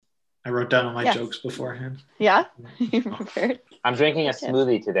I wrote down all my Yeah. jokes beforehand. Yeah, you prepared. I'm drinking a Good tip.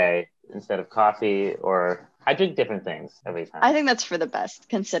 smoothie today instead of coffee, or I drink different things every time. I think that's for the best,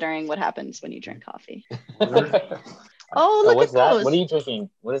 considering what happens when you drink coffee. Water. Oh, look what's at that? those. What are you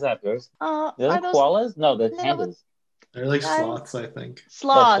drinking? What is that, Pierce? Are Are those those koalas? No, the little pandas. They're like guys? sloths, I think.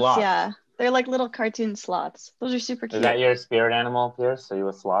 Sloths, sloths. yeah. They're like little cartoon sloths. Those are super Is cute. that your spirit animal, Pierce? Are you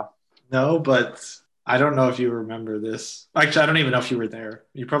a sloth? No, but I don't know if you remember this. Actually, I don't even know if you were there.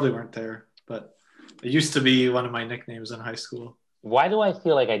 You probably weren't there, but it used to be one of my nicknames in high school. Why do I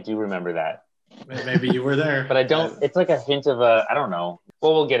feel like I do remember that? Maybe you were there. But I don't. It's like a hint of a. I don't know.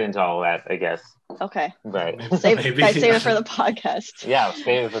 Well, we'll get into all that, I guess. Okay. But Maybe. Guys, save it for the podcast. yeah, I'll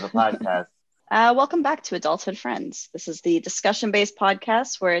save it for the podcast. Welcome back to Adulthood Friends. This is the discussion-based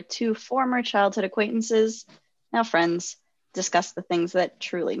podcast where two former childhood acquaintances, now friends, discuss the things that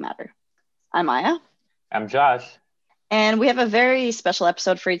truly matter. I'm Maya. I'm Josh. And we have a very special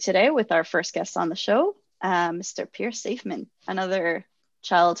episode for you today with our first guest on the show, Mr. Pierce Safeman, another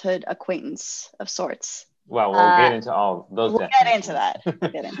childhood acquaintance of sorts. Well, we'll get into all those. We'll get into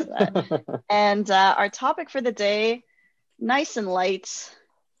that. And our topic for the day, nice and light,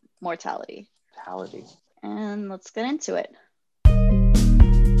 mortality. Mortality. And let's get into it.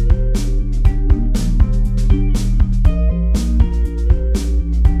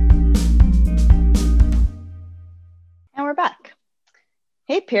 And we're back.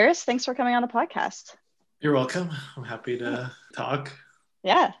 Hey, Pierce, thanks for coming on the podcast. You're welcome. I'm happy to talk.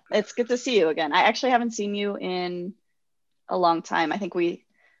 Yeah, it's good to see you again. I actually haven't seen you in a long time. I think we've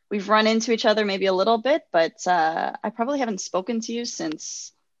run into each other maybe a little bit, but I probably haven't spoken to you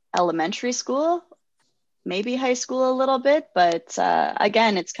since elementary school, maybe high school a little bit. But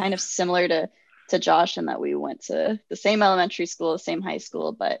again, it's kind of similar to Josh in that we went to the same elementary school, the same high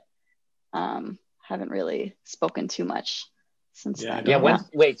school, but haven't really spoken too much since then. Yeah.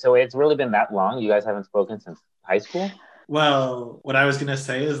 Wait, so it's really been that long? You guys haven't spoken since high school? Well, what I was going to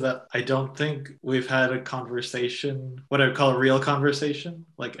say is that I don't think we've had a conversation, what I would call a real conversation,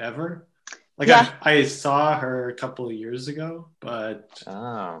 like ever. Like Yeah. I saw her a couple of years ago, but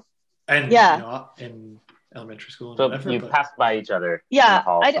and Yeah. you know, in elementary school and So whatever. you but passed by each other Yeah, in the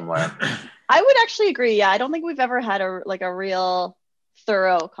hall somewhere. I would actually agree. Yeah, I don't think we've ever had a real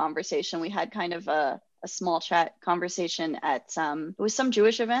thorough conversation. We had kind of a small chat conversation at it was some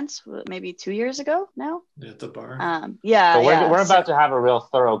Jewish events maybe 2 years ago now. at the bar. Yeah. So we're about to have a real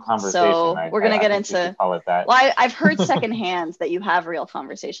thorough conversation. So we're gonna get into call it that. Well, I've heard secondhand that you have real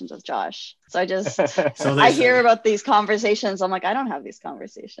conversations with Josh. So I just So I hear about these conversations. I'm like, I don't have these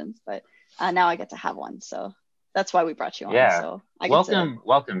conversations, but now I get to have one. So that's why we brought you on. Yeah. So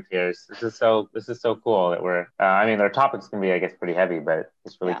welcome, Pierce. This is so cool that we're. I mean, our topics can be, I guess, pretty heavy, but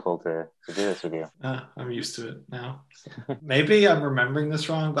it's really cool to do this with you. I'm used to it now. So. Maybe I'm remembering this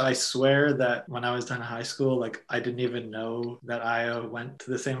wrong, but I swear that when I was done high school, like I didn't even know that Aya went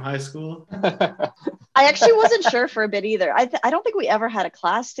to the same high school. I actually wasn't sure for a bit either. I don't think we ever had a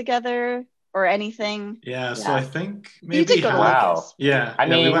class together or anything. Yeah, so I think maybe you did go to Lucas. Yeah, I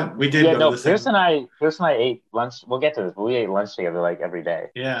mean, we did. No, Pierce and I ate lunch. We'll get to this, but we ate lunch together like every day.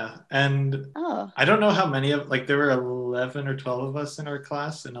 Yeah, and I don't know how many of there were 11 or 12 of us in our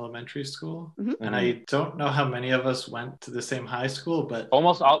class in elementary school, and I don't know how many of us went to the same high school, but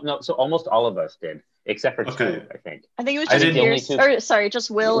almost all of us did. Except for two, I think. I think it was just Pierce,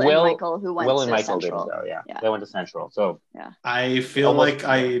 just Will and Michael who went to Central. They went to Central. So I feel like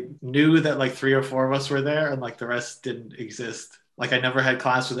I knew that like 3 or 4 of us were there, and like the rest didn't exist. Like I never had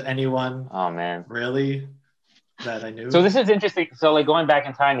class with anyone. Oh man, really? That I knew. So this is interesting. So like going back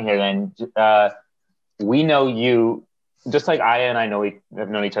in time here, then we know you, just like Aya and I have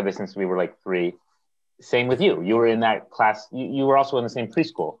known each other since we were like 3. Same with you. You were in that class. You were also in the same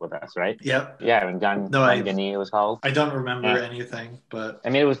preschool with us, right? Yep. Yeah, and Gani it was called. I don't remember anything, but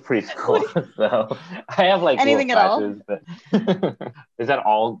I mean, it was preschool. So I have like anything at all. But is that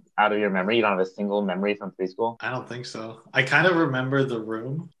all out of your memory? You don't have a single memory from preschool? I don't think so. I kind of remember the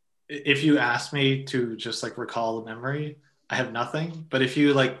room. If you ask me to just like recall the memory, I have nothing. But if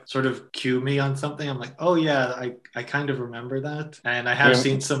you like sort of cue me on something, I'm like, oh yeah, I kind of remember that. And I have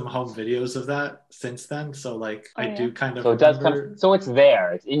seen some home videos of that since then. So like I do kind of remember. It does come, so it's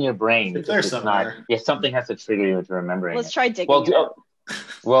there. It's in your brain. It's there somewhere. Something has to trigger you into remembering. Let's try digging it out.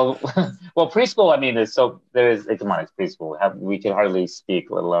 Well, preschool, I mean, come on, it's preschool. We can hardly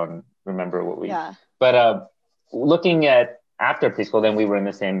speak, let alone remember what we... Yeah. But looking at after preschool, then we were in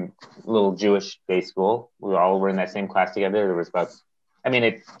the same little Jewish day school. We all were in that same class together. There was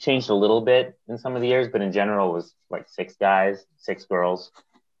it changed a little bit in some of the years, but in general it was like 6 guys, 6 girls.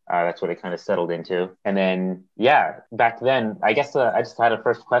 That's what it kind of settled into. And then, yeah, back then, I guess I just had a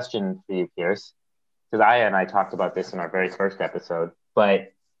first question for you, Pierce, because Aya and I talked about this in our very first episode.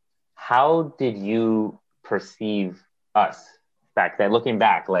 But how did you perceive us back then? Looking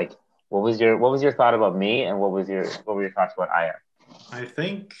back, like, what was your thought about me, and what were your thoughts about Aya? I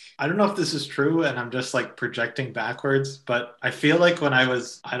don't know if this is true and I'm just like projecting backwards, but I feel like when I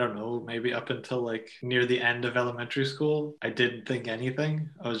was, I don't know, maybe up until like near the end of elementary school, I didn't think anything.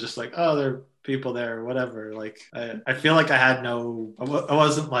 I was just like, oh, there are people there, whatever. Like, I feel like I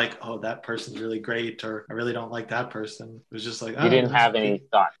wasn't like, oh, that person's really great, or I really don't like that person. It was just like, oh, you didn't have any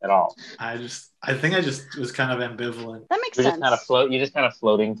thought at all. I think I just was kind of ambivalent. That makes sense. You're just kind of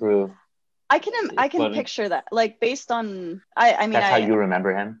floating through. I can picture that, like, based on I mean that's how you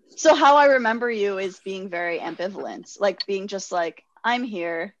remember him. So how I remember you is being very ambivalent, like being just like, I'm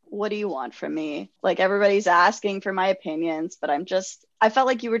here, what do you want from me? Like, everybody's asking for my opinions, but I felt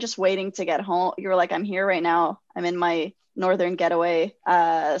like you were just waiting to get home. You were like, I'm here right now, I'm in my Northern Getaway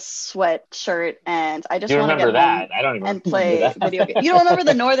sweatshirt, and I just want to get home I don't even and play video games. You don't remember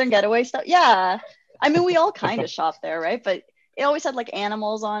the Northern Getaway stuff? Yeah, I mean, we all kind of shopped there, right? But it always had like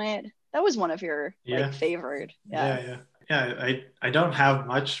animals on it. That was one of your like favorite. Yeah. I don't have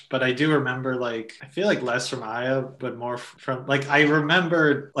much, but I do remember, like, I feel like less from Aya, but more from, like, I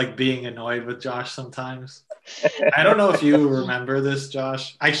remember like being annoyed with Josh sometimes. I don't know if you remember this,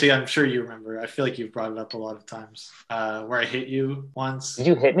 Josh. Actually, I'm sure you remember. I feel like you've brought it up a lot of times, where I hit you once. Did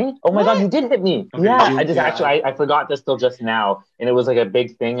you hit me? Oh my God, you did hit me. Okay, yeah, I forgot this till just now, and it was like a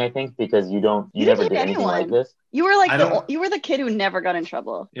big thing, I think, because you never did anything like this. You were like you were the kid who never got in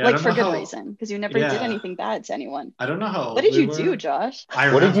trouble, like for good reason, because you never did anything bad to anyone. I don't know how. What did you do, Josh?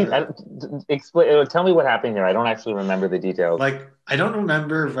 What did you explain? Tell me what happened here. I don't actually remember the details. Like, I don't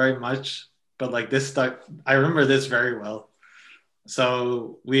remember very much, but like this stuck. I remember this very well.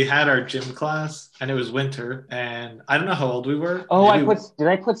 So we had our gym class, and it was winter, and I don't know how old we were. Oh, did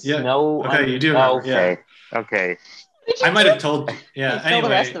I put snow? Okay, you do remember. Okay. Yeah. Okay. I might have told. Yeah. Anyway, the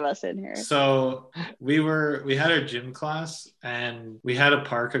rest of us in here. So we had our gym class, and we had a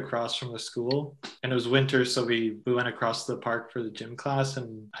park across from the school, and it was winter, so we went across the park for the gym class,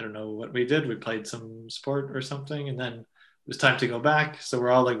 and I don't know what we did. We played some sport or something, and then it was time to go back. So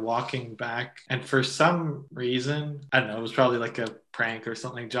we're all like walking back, and for some reason, I don't know, it was probably like a prank or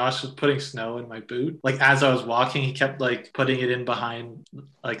something. Josh was putting snow in my boot. Like, as I was walking, he kept like putting it in behind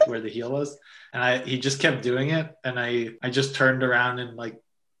like where the heel was. And he just kept doing it, and I just turned around and like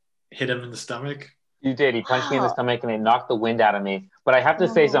hit him in the stomach. You did. He punched me in the stomach, and it knocked the wind out of me. But I have to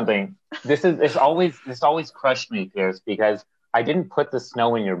say something. This always crushed me, Pierce, because I didn't put the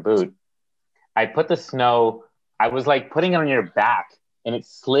snow in your boot. I put the snow. I was like putting it on your back, and it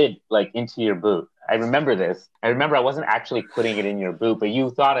slid like into your boot. I remember this. I remember I wasn't actually putting it in your boot, but you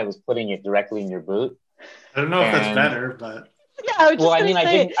thought I was putting it directly in your boot. I don't know if that's better, but. Yeah, I was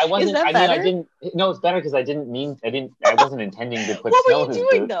just I didn't. No, it's better because I wasn't intending to put snow in his boot. What were you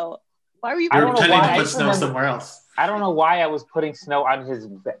doing though? Why were you? I don't know why. To put snow somewhere else. I don't know why I was putting snow on his.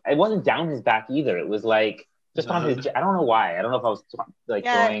 It wasn't down his back either. It was like just on his. I don't know why. I don't know if I was like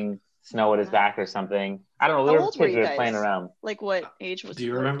throwing snow at his back or something. I don't know. We were playing around. Like, what age was? Do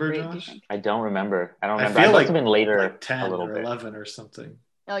you remember, Josh? I don't remember. I must have been later, like 10 a little or bit. 11 or something.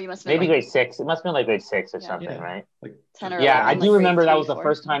 Oh, you must have been maybe grade 6. It must have been like grade 6 or something, right? Like 10 or 11. I do remember that was the 4.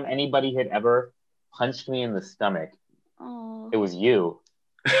 first time anybody had ever punched me in the stomach. Oh. It was you,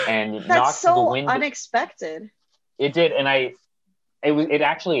 and that's knocked so the wind. Unexpected. It did, and it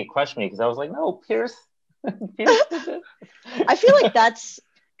actually crushed me because I was like, no, Pierce. Pierce did it. I feel like that's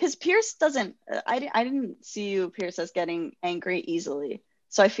because Pierce doesn't. I didn't see you, Pierce, as getting angry easily.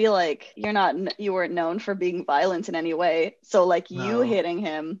 So I feel like you weren't known for being violent in any way. So like you hitting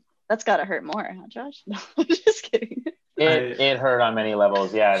him, that's got to hurt more, huh, Josh? No, I'm just kidding. It hurt on many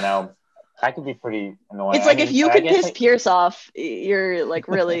levels. Yeah, no, I could be pretty annoying. It's like if you could piss Pierce off, you're like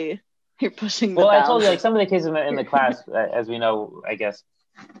really you're pushing. Well, I told you, like, some of the kids in the class, as we know, I guess,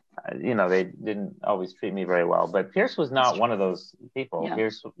 they didn't always treat me very well. But Pierce was not one of those people. Yeah.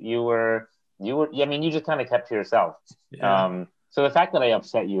 Pierce, you were. I mean, you just kind of kept to yourself. Yeah. So the fact that I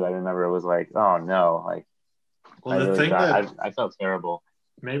upset you, I remember it was like, oh no, like. Well, I felt terrible.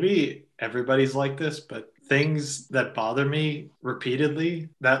 Maybe everybody's like this, but things that bother me repeatedly,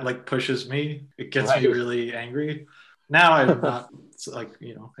 that like pushes me, it gets me really angry. Now I'm not like,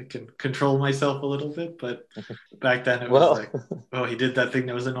 I can control myself a little bit, but back then it was like, oh, he did that thing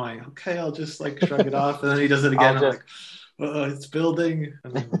that was annoying. Okay, I'll just like shrug it off. And then he does it again. I'm like, oh, it's building.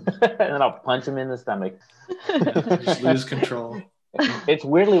 And then, and then I'll punch him in the stomach. Just lose control. It's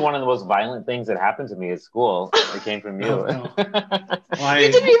weirdly one of the most violent things that happened to me at school. It came from you. Oh, no.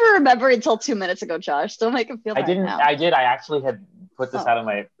 You didn't even remember until 2 minutes ago, Josh. Don't make him feel bad now. I did. I actually had put this out of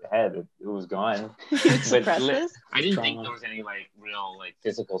my head. It was gone. You suppressed this? I didn't think there was any like real like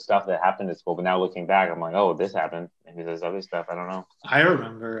physical stuff that happened at school. But now looking back, I'm like, oh, this happened. Maybe there's other stuff. I don't know. I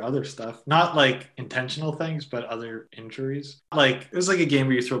remember other stuff, not like intentional things, but other injuries. Like it was like a game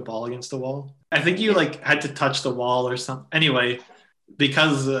where you throw a ball against the wall. I think you like had to touch the wall or something. Anyway,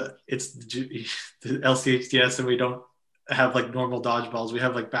 because it's the LCHDS and we don't have like normal dodgeballs, we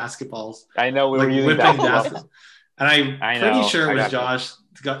have like basketballs. I know we like, were using basketballs. And I'm pretty sure it was Josh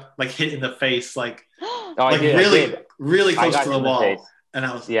got like hit in the face, like, really close to the wall. And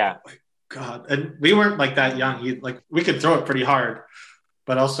I was like, oh my God. And we weren't like that young. Like we could throw it pretty hard.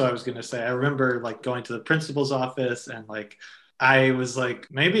 But also I was going to say, I remember like going to the principal's office and like, I was like,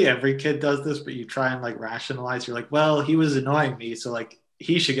 maybe every kid does this, but you try and like rationalize. You're like, well, he was annoying me. So like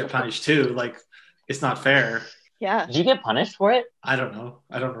he should get punished too. Like it's not fair. Yeah. Did you get punished for it? I don't know.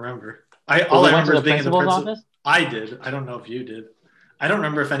 I don't remember. All I remember is being in the principal's office. I did. I don't know if you did. I don't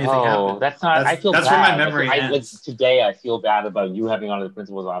remember if anything happened. That's not. I feel that's bad. Where my memory ends. Like, today, I feel bad about you having gone to the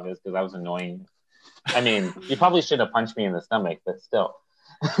principal's office because I was annoying. I mean, you probably shouldn't have punched me in the stomach, but still.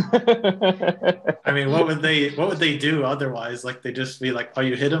 I mean, what would they do otherwise? Like they just be like, "Oh,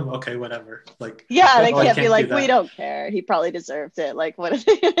 you hit him? Okay, whatever." Like, yeah, they can't be like, "We don't care. He probably deserved it." Like, what are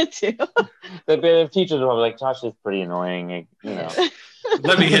they gonna do? The teachers will be like, "Josh is pretty annoying," you know.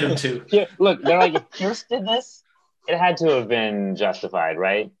 Let me hit him too. Yeah, look, they're like, if Pierce did this, it had to have been justified,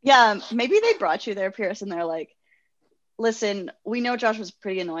 right? Yeah, maybe they brought you there, Pierce, and they're like, listen, we know Josh was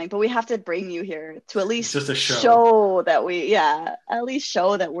pretty annoying, but we have to bring you here to at least just a show that at least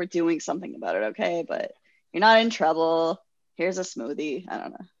show that we're doing something about it, okay? But you're not in trouble. Here's a smoothie. I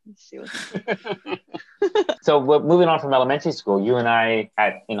don't know. Let's see what. So moving on from elementary school, you and I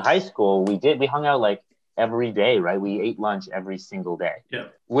in high school, we hung out like every day, right? We ate lunch every single day. Yeah.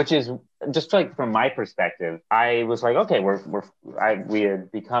 Which is just like from my perspective, I was like, okay, we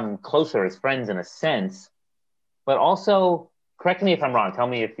had become closer as friends in a sense. But also, correct me if I'm wrong. Tell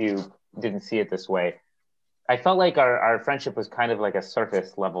me if you didn't see it this way. I felt like our friendship was kind of like a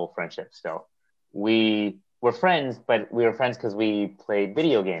surface level friendship still. We were friends, but we were friends because we played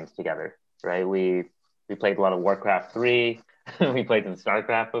video games together, right? We played a lot of Warcraft 3. We played some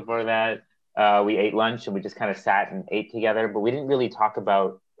StarCraft before that. We ate lunch and we just kind of sat and ate together, but we didn't really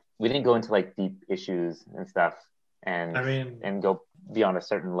we didn't go into like deep issues and stuff and go beyond a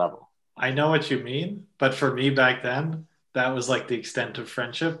certain level. I know what you mean, but for me back then, that was like the extent of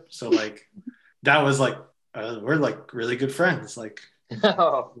friendship. So like, that was like, we're like really good friends. Like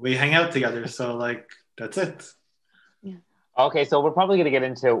we hang out together. So like, that's it. Yeah. Okay. So we're probably going to get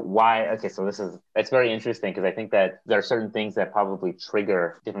into why. Okay. So it's very interesting because I think that there are certain things that probably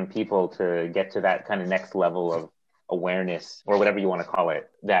trigger different people to get to that kind of next level of awareness or whatever you want to call it,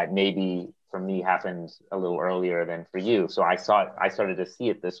 that maybe for me happened a little earlier than for you. So I started to see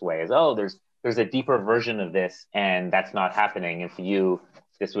it this way as, oh, there's a deeper version of this and that's not happening. And for you,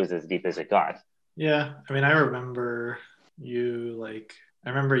 this was as deep as it got. Yeah. I mean, I remember you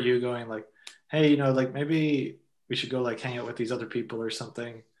going like, hey, like maybe we should go like hang out with these other people or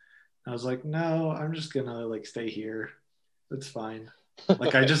something. I was like, no, I'm just gonna like stay here. It's fine.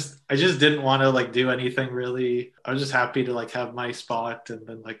 Like I just didn't want to like do anything really. I was just happy to like have my spot and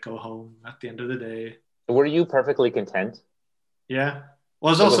then like go home at the end of the day. Were you perfectly content? Yeah.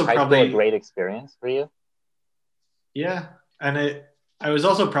 Well, it was also probably a great experience for you. Yeah. And I was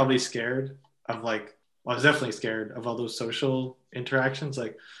also probably scared of like, well, I was definitely scared of all those social interactions.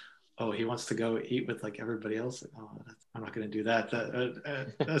 Like, oh, he wants to go eat with like everybody else. Like, oh, I'm not going to do that.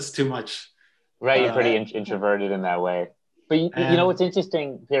 That's too much. Right. You're pretty introverted in that way. But you know what's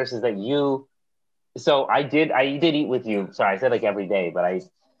interesting, Pierce, is that I did eat with you. Sorry, I said like every day, but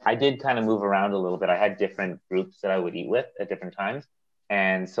I did kind of move around a little bit. I had different groups that I would eat with at different times.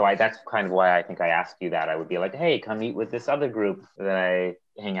 And so that's kind of why I think I asked you that. I would be like, hey, come eat with this other group that I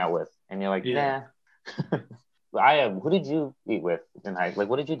hang out with. And you're like, yeah. Who did you eat with in high? Like,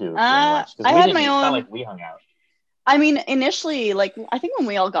 what did you do? I had my own. It's not like we hung out. I mean, initially, like, I think when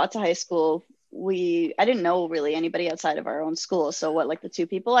we all got to high school, I didn't know really anybody outside of our own school. So like the two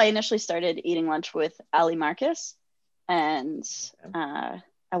people, I initially started eating lunch with Ali Marcus and at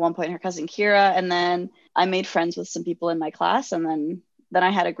one point her cousin Kira. And then I made friends with some people in my class. And then I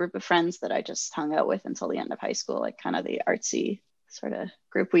had a group of friends that I just hung out with until the end of high school, like kind of the artsy sort of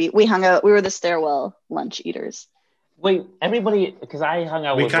group. We hung out, we were the stairwell lunch eaters. Wait, everybody, because I hung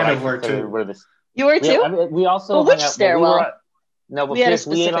out with we kind of were too. You were too? We also hung which out, No, but we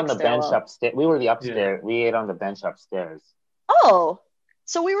ate on the bench upstairs. We were the upstairs. Yeah. We ate on the bench upstairs. Oh,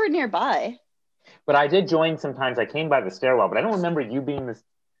 so we were nearby. But I did join sometimes. I came by the stairwell, but I don't remember you being this.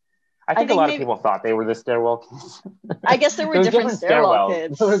 I I think a think lot of maybe people thought they were the stairwell kids. I guess there were There was different stairwell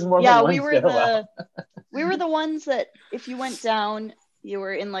stairwells. There was kids. more than Yeah, one stairwell. we were the ones that if you went down, you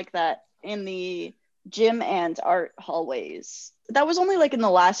were in like that in the gym and art hallways. That was only like in the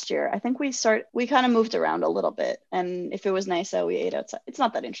last year. I think we kind of moved around a little bit, and if it was nice out, we ate outside. It's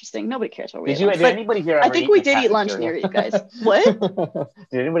not that interesting. Nobody cares where we ate lunch. Did But anybody here I ever think eat we in the did eat lunch near cafeteria? you guys. What?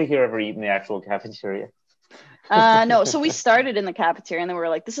 Did anybody here ever eat in the actual cafeteria? No. So we started in the cafeteria, and then we were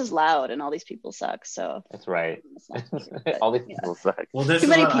like, "This is loud, and all these people suck." So That's right. it's not cute, but, All these yeah. people suck. Well, this Too is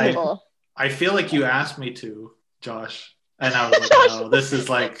many what people. I feel like you asked me to, Josh, and I was like, Josh. no, this is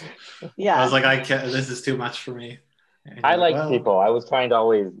like, Yeah. I was like, I can't. This is too much for me. And you're I like well, people. I've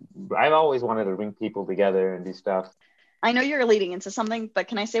always wanted to bring people together and do stuff. I know you're leading into something, but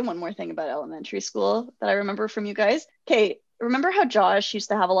can I say one more thing about elementary school that I remember from you guys? Okay, remember how Josh used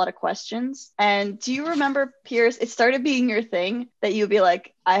to have a lot of questions? And do you remember, Pierce, it started being your thing that you'd be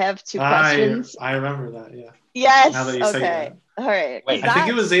like, I have two questions. I remember that. Yeah. Yes. Now that you say Okay. All right. Wait, I think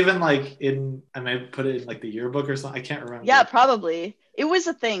it was even like I may put it in like the yearbook or something. I can't remember. Yeah, probably. It was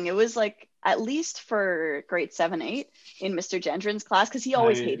a thing. It was like at least for grade 7, 8 in Mr. Gendron's class, because he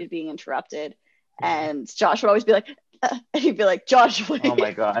always hated being interrupted. Yeah. And Josh would always be like, and he'd be like, Josh, wait. Oh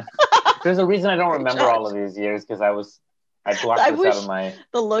my god. There's a reason I don't remember all of these years because I blocked I this wish out of my.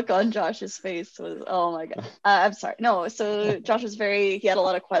 the look on Josh's face was, oh my god. I'm sorry. No, so Josh was he had a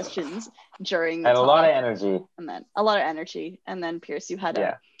lot of questions during the Had a lot of talk, energy. and then a lot of energy. And then Pierce, you had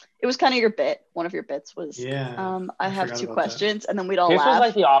Yeah. it was kind of your bit. One of your bits was, Yeah. I I have forgot 2 about questions, and then we'd all Pierce was laugh.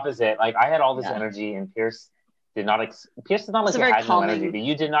 like the opposite. Like I had all this Yeah. energy, and Pierce did not. Pierce did not like It's a you very had no energy, calming- but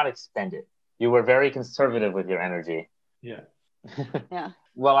you did not expend it. You were very conservative with your energy. Yeah. Yeah.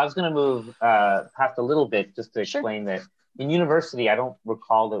 Well, I was going to move past a little bit just to Sure. explain that in university, I don't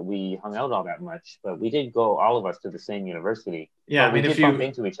recall that we hung out all that much, but we did go, all of us, to the same university. Yeah. But I mean, we if did bump you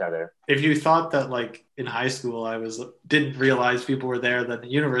into each other. thought that like in high school I didn't realize people were there, then at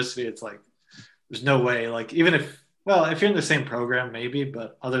university it's like there's no way. Like even if you're in the same program, maybe,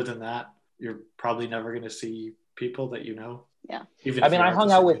 but other than that, you're probably never going to see people that you know. Yeah. Even I if mean, you're I at hung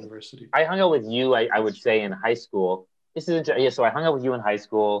the out same with- university. I hung out with you, I would say, in high school. So I hung out with you in high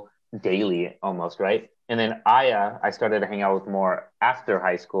school daily almost, right? And then Aya, I started to hang out with more after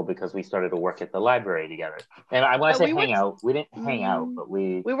high school because we started to work at the library together. And when I But say we hang worked- out, we didn't hang out, but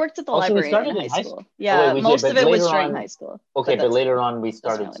we worked at the Oh, so we library started in in high high school. Oh, Yeah, wait, we most did, of but it was later during on- high school. Okay, but that's later fine. on we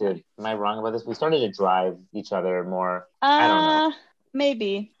started Doesn't really to. Am I wrong about this? We started to drive each other more. I don't know.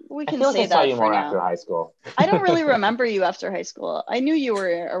 Maybe we I can feel like say I saw that you for more now. after high school. I don't really remember you after high school. I knew you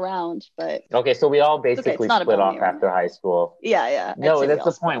were around, but Okay, so we all okay, it's basically not split about off me right after high school. yeah. I'd No, say we that's all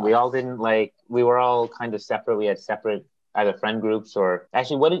the split point. We off. all didn't we were all kind of separate. We had separate either friend groups or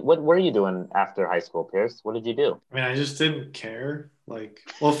actually, what were you doing after high school, Pierce? What did you do? I mean, I just didn't care. Like,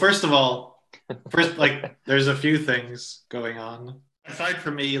 well, first of all, there's a few things going on. Aside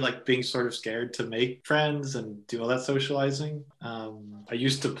from me, like being sort of scared to make friends and do all that socializing, I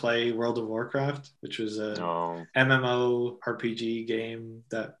used to play World of Warcraft, which was a Oh, MMO RPG game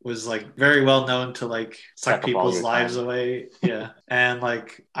that was like very well known to like Suck suck up all people's your lives time. away. Yeah. And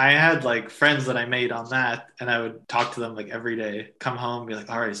like I had like friends that I made on that, and I would talk to them like every day, come home, be like,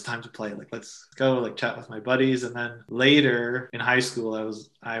 all right, it's time to play. Like, let's go like chat with my buddies. And then later in high school, I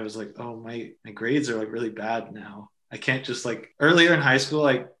was like, oh, my grades are like really bad now. I can't just like earlier in high school,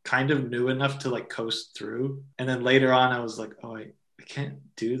 I kind of knew enough to like coast through. And then later on, I was like, oh, I can't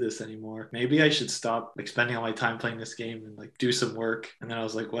do this anymore. Maybe I should stop like spending all my time playing this game and like do some work. And then I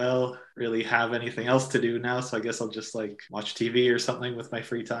was like, well, really have anything else to do now. So I guess I'll just like watch TV or something with my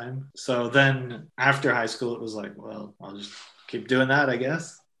free time. So then after high school, it was like, well, I'll just keep doing that, I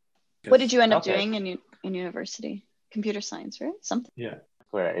guess. What did you end up Okay. doing in university? Computer science, right? Something. Yeah.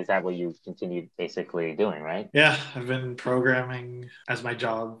 is that what you continued basically doing, right? Yeah, I've been programming as my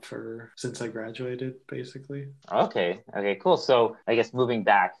job since I graduated, basically. Okay, cool. So I guess moving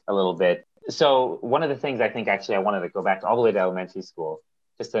back a little bit. So one of the things I think actually I wanted to go back all the way to elementary school,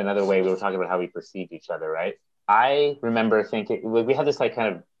 just another way we were talking about how we perceived each other, right? I remember thinking, we had this like kind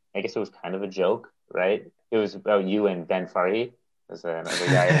of, I guess it was kind of a joke, right? It was about you and Ben Farhi. There's another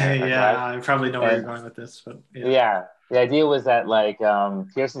guy in our Yeah, class. I probably know where you're going with this, but Yeah. The idea was that like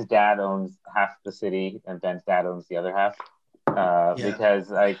Pierce's dad owns half the city and Ben's dad owns the other half. Because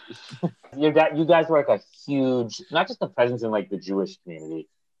like you guys were like a huge, not just a presence in like the Jewish community.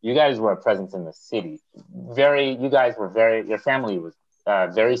 You guys were a presence in the city. Your family was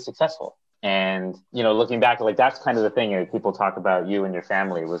very successful. And, looking back, like that's kind of the thing. People talk about you and your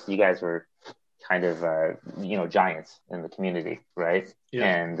family was you guys were kind of giants in the community, right? Yeah.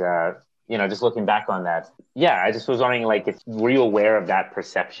 And just looking back on that, yeah, I just was wondering, like, were you aware of that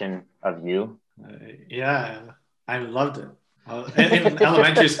perception of you? Yeah, I loved it. In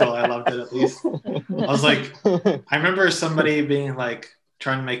elementary school, I loved it at least. I was like, I remember somebody being like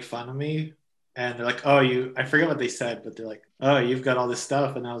trying to make fun of me, and they're like, "Oh, I forget what they said, but they're like, oh, you've got all this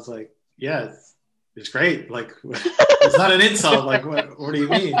stuff," and I was like, "Yeah, it's great. Like, it's not an insult. Like, what do you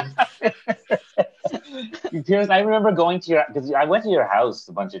mean?" Pierce, I remember going to because I went to your house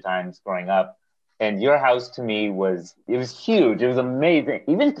a bunch of times growing up, and your house to me it was huge. It was amazing.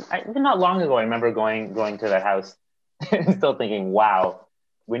 Even not long ago, I remember going to that house and still thinking, wow,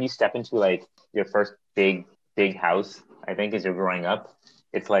 when you step into like your first big house, I think as you're growing up,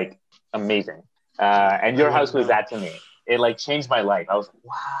 it's like amazing. And your house was that to me. It like changed my life. I was like,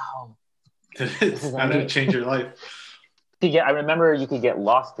 wow. How did it change your life? I remember you could get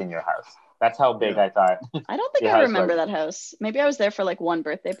lost in your house. That's how big I thought. I don't think I remember that house. Maybe I was there for like one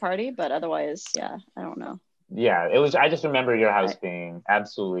birthday party, but otherwise, yeah, I don't know. Yeah, it was. I just remember your house being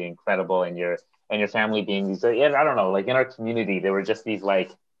absolutely incredible, and your family being these. I don't know, like in our community, there were just these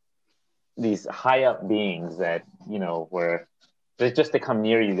high up beings that were just to come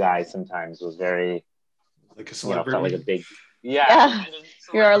near you guys. Sometimes was very like a celebrity, felt like a big. Yeah.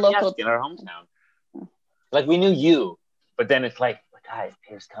 You're our local in our hometown. Like we knew you, but then it's like, guys,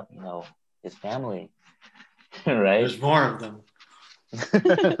 here's his family, right? There's more of them.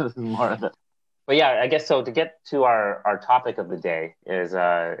 There's more of them. But yeah, I guess so. To get to our topic of the day is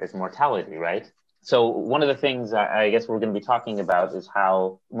mortality, right? So one of the things I guess we're going to be talking about is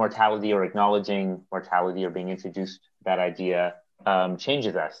how mortality, or acknowledging mortality, or being introduced to that idea,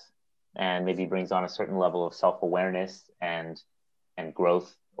 changes us, and maybe brings on a certain level of self-awareness and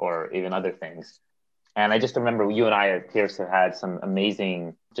growth, or even other things. And I just remember you and I, Pierce, have had some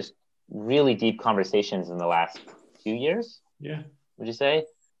amazing, just really deep conversations in the last few years. Yeah. Would you say?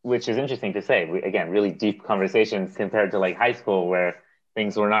 Which is interesting to say. Again, really deep conversations compared to like high school, where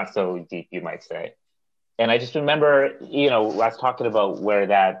things were not so deep, you might say. And I just remember, I was talking about where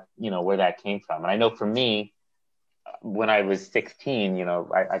that came from. And I know for me, when I was 16,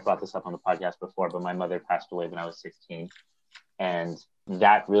 I brought this up on the podcast before, but my mother passed away when I was 16. And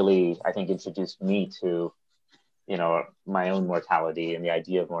that really, I think, introduced me to, my own mortality and the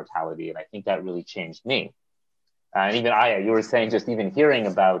idea of mortality. And I think that really changed me. And even Aya, you were saying, just even hearing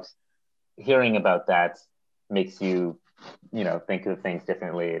about that makes you, think of things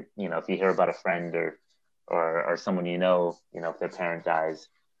differently. If you hear about a friend or someone, if their parent dies,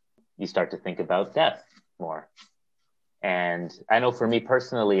 you start to think about death more. And I know for me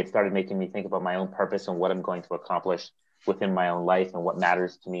personally, it started making me think about my own purpose and what I'm going to accomplish within my own life and what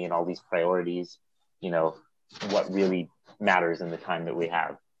matters to me and all these priorities, what really matters in the time that we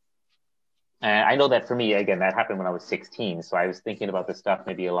have. And I know that for me, again, that happened when I was 16. So I was thinking about this stuff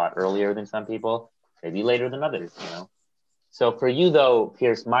maybe a lot earlier than some people, maybe later than others, So for you though,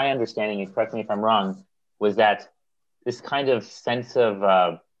 Pierce, my understanding, and correct me if I'm wrong, was that this kind of sense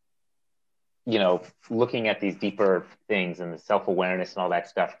of, looking at these deeper things and the self-awareness and all that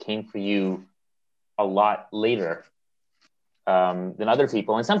stuff came for you a lot later than other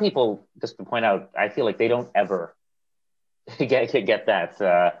people. And some people, just to point out, I feel like they don't ever get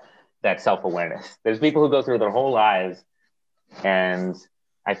that self-awareness. There's people who go through their whole lives, and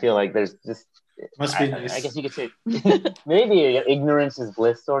I feel like there's just must be nice. I guess you could say maybe ignorance is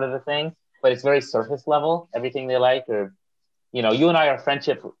bliss sort of a thing, but it's very surface level, everything they like. Or you and I, our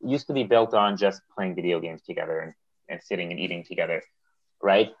friendship used to be built on just playing video games together and sitting and eating together,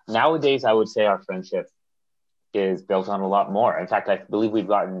 right? Nowadays, I would say our friendship is built on a lot more. In fact, I believe we've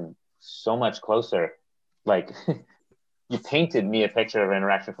gotten so much closer. Like you painted me a picture of an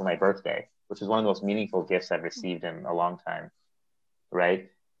interaction for my birthday, which is one of the most meaningful gifts I've received in a long time, right?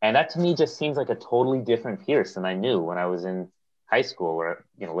 And that to me just seems like a totally different Pierce than I knew when I was in high school, or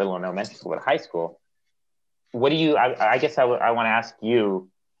little or elementary school, but high school. What do you? I guess I want to ask you,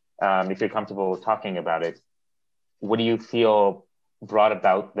 if you're comfortable with talking about it. What do you feel brought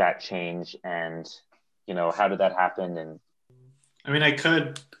about that change, and how did that happen? And I mean, I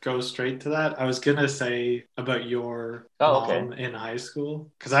could go straight to that. I was gonna say about your mom in high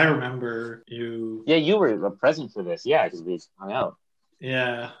school, because I remember you. Yeah, you were present for this. Yeah, because we hung out.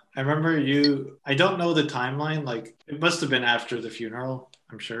 Yeah, I remember you. I don't know the timeline. Like, it must have been after the funeral,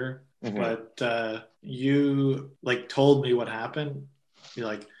 I'm sure. Mm-hmm. But you like told me what happened. You're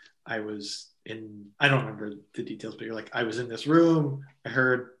like, I don't remember the details, but you're like, I was in this room. I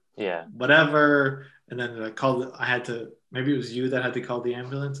heard whatever, and then maybe it was you that had to call the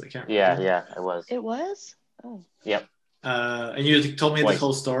ambulance. I can't remember. Yeah, it was. It was? Oh. Yep. And you told me this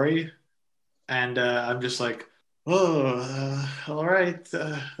whole story. And I'm just like, oh, all right,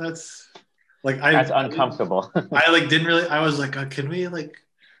 that's like That's uncomfortable. I like didn't really. I was like, can we like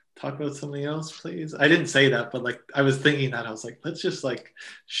talk about something else, please? I didn't say that, but like I was thinking that. I was like, let's just like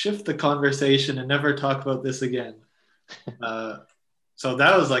shift the conversation and never talk about this again. Uh, so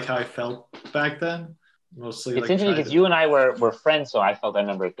that was like how I felt back then. Mostly It's like interesting trying because to. you and I were friends, so I felt I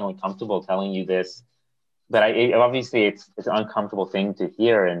remember feeling comfortable telling you this. But obviously it's an uncomfortable thing to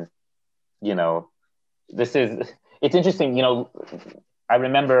hear, and you know, this is it's interesting. I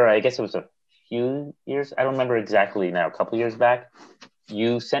remember, I guess it was a few years. I don't remember exactly now. A couple years back,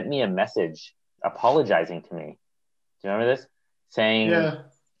 you sent me a message apologizing to me. Do you remember this? Saying Yeah,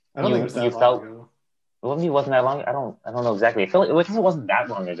 I don't think it you was you that long felt ago. well, maybe it wasn't that long. I don't know exactly. I feel like it wasn't that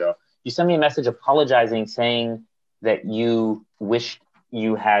long ago. You sent me a message apologizing, saying that you wished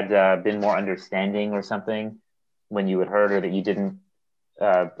you had been more understanding or something when you had heard, or that you didn't.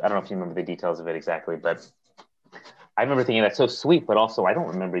 I don't know if you remember the details of it exactly, but I remember thinking that's so sweet. But also, I don't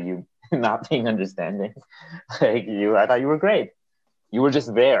remember you not being understanding. I thought you were great. You were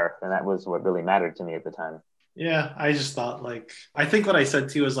just there, and that was what really mattered to me at the time. Yeah, I just thought like I think what I said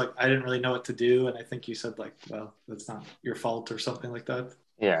to you was like I didn't really know what to do, and I think you said like, well, that's not your fault or something like that.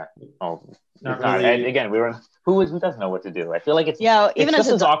 Yeah. Oh, Not it's not. And really. again, who doesn't know what to do? I feel like it's Yeah, it's even as just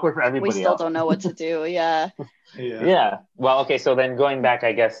as adults, awkward for we everybody still else. don't know what to do. Yeah. Yeah. Yeah. Well, okay. So then going back,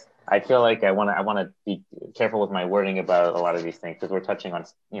 I guess I feel like I want to be careful with my wording about a lot of these things because we're touching on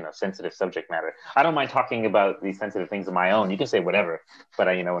sensitive subject matter. I don't mind talking about these sensitive things of my own. You can say whatever, but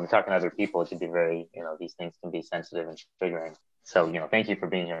when I'm talking to other people, it should be very these things can be sensitive and triggering. So thank you for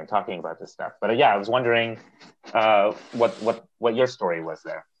being here and talking about this stuff. But yeah, I was wondering what your story was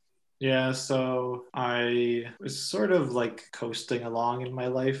there. Yeah, so I was sort of like coasting along in my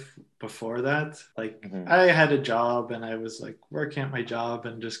life before that. Like Mm-hmm. I had a job and I was like working at my job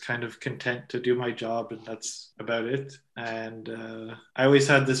and just kind of content to do my job and that's about it. And I always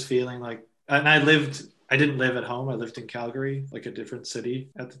had this feeling like, and I didn't live at home. I lived in Calgary, like a different city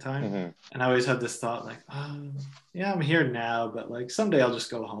at the time. Mm-hmm. And I always had this thought like, yeah, I'm here now, but like someday I'll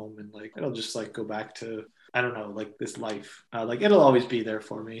just go home and like it'll just like go back to I don't know, like this life. Like it'll always be there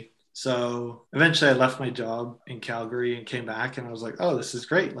for me. So eventually I left my job in Calgary and came back and I was like, oh, this is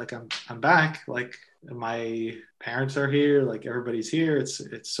great. Like I'm back. Like my parents are here, like everybody's here. It's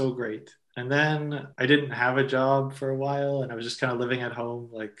so great. And then I didn't have a job for a while and I was just kind of living at home.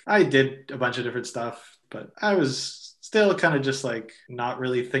 Like I did a bunch of different stuff, but I was still kind of just like not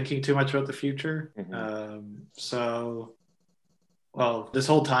really thinking too much about the future. Mm-hmm. So well, this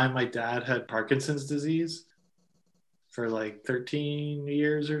whole time my dad had Parkinson's disease for like 13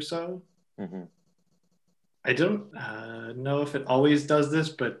 years or so. Mm-hmm. I don't know if it always does this,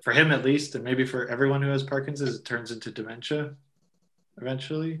 but for him at least, and maybe for everyone who has Parkinson's, it turns into dementia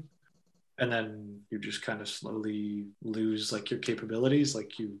eventually. And then you just kind of slowly lose like your capabilities.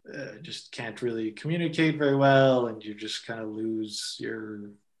 Like you just can't really communicate very well, and you just kind of lose your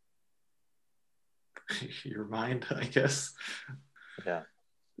mind, I guess. Yeah.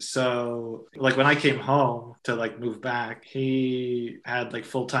 So like when I came home to like move back, he had like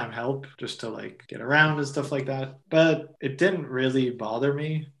full-time help just to like get around and stuff like that. But it didn't really bother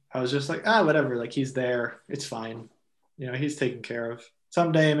me. I was just like, whatever, like he's there. It's fine. He's taken care of.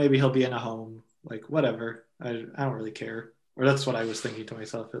 Someday maybe he'll be in a home. Like whatever. I don't really care. Or that's what I was thinking to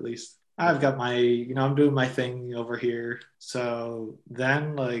myself at least. I've got my, I'm doing my thing over here. So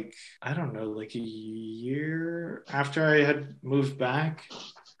then like, I don't know, like a year after I had moved back,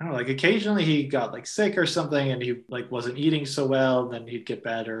 I don't know, like occasionally he got like sick or something and he like wasn't eating so well, then he'd get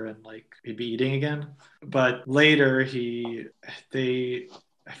better and like he'd be eating again. But later they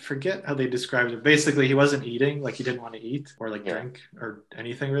I forget how they described it. Basically he wasn't eating, like he didn't want to eat or like Yeah. drink or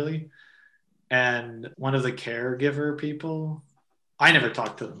anything really. And one of the caregiver people, I never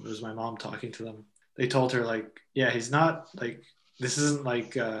talked to them. It was my mom talking to them. They told her like, yeah, he's not like this isn't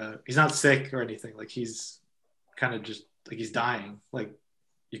like he's not sick or anything. Like he's kind of just like he's dying. Like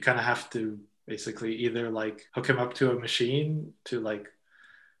you kind of have to basically either like hook him up to a machine to like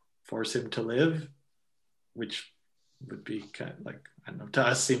force him to live, which would be kind of like I don't know, to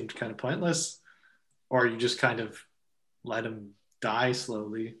us seemed kind of pointless, or you just kind of let him die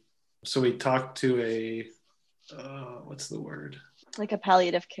slowly. So we talked to a what's the word? Like a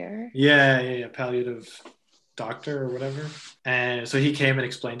palliative care. Yeah, palliative doctor or whatever. And so he came and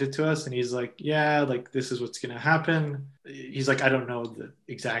explained it to us, and he's like, yeah, like this is what's gonna happen. He's like, I don't know the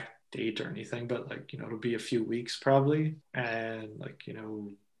exact date or anything, but like, it'll be a few weeks probably. And like,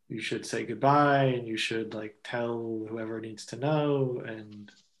 you should say goodbye and you should like tell whoever needs to know. And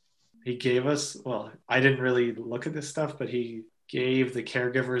he gave us, well, I didn't really look at this stuff, but he gave the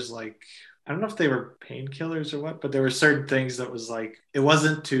caregivers like, I don't know if they were painkillers or what, but there were certain things that was like, it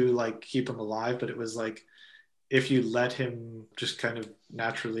wasn't to like keep him alive, but it was like if you let him just kind of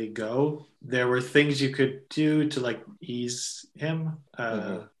naturally go, there were things you could do to like ease him.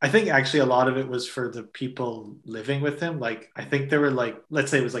 I think actually a lot of it was for the people living with him. Like, I think there were like, let's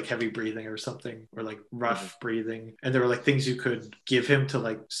say it was like heavy breathing or something, or like rough breathing. And there were like things you could give him to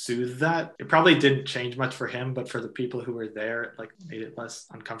like soothe that. It probably didn't change much for him, but for the people who were there, it like made it less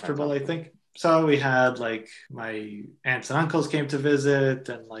uncomfortable, I think. So we had like my aunts and uncles came to visit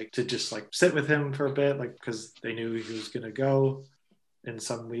and like to just like sit with him for a bit, like because they knew he was gonna go in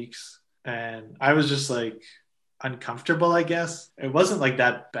some weeks. And I was just like uncomfortable, I guess. It wasn't like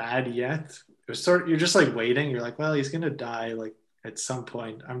that bad yet. It was sort of, you're just like waiting. You're like, well, he's gonna die like at some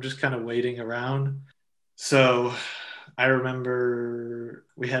point. I'm just kind of waiting around. So I remember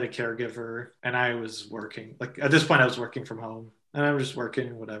we had a caregiver and I was working. Like at this point I was working from home and I was just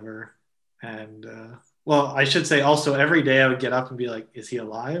working, whatever. And well, I should say also every day I would get up and be like, is he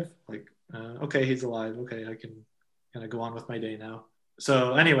alive? Like, okay, he's alive. Okay, I can kind of go on with my day now.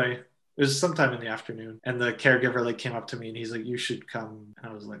 So anyway, it was sometime in the afternoon and the caregiver like came up to me and he's like, you should come.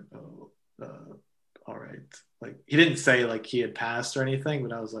 And I was like, oh, all right. Like he didn't say like he had passed or anything,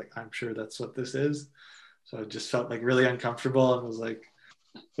 but I was like, I'm sure that's what this is. So I just felt like really uncomfortable and was like,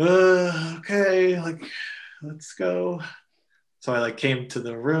 okay, like, let's go. So I like came to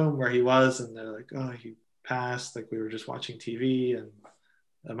the room where he was and they're like, oh, he passed. Like we were just watching TV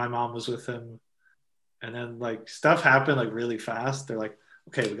and my mom was with him. And then like stuff happened like really fast. They're like,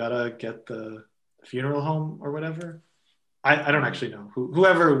 okay, we gotta get the funeral home or whatever. I don't actually know.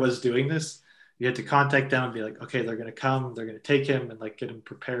 Whoever was doing this, you had to contact them and be like, okay, they're gonna come, they're gonna take him and like get him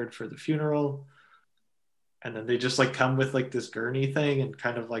prepared for the funeral. And then they just like come with like this gurney thing and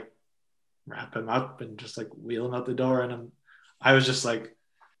kind of like wrap him up and just like wheel him out the door. And I was just like,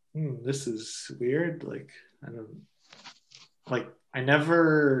 this is weird. Like, I don't, like, I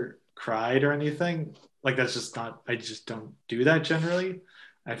never cried or anything. Like, that's just not, I just don't do that generally.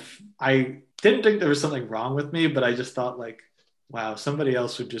 I didn't think there was something wrong with me, but I just thought like, wow, somebody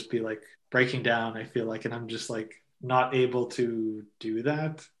else would just be like breaking down, I feel like, and I'm just like not able to do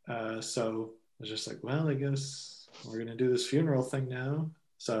that. So I was just like, well, I guess we're going to do this funeral thing now.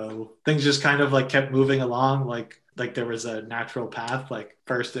 So things just kind of like kept moving along. Like there was a natural path. Like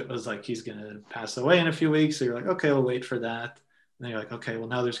first it was like, he's going to pass away in a few weeks. So you're like, okay, we'll wait for that. And then you're like, okay, well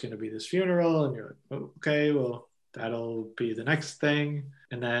now there's going to be this funeral. And you're like, oh, okay, well that'll be the next thing.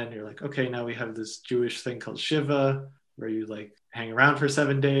 And then you're like, okay, now we have this Jewish thing called Shiva, where you like hang around for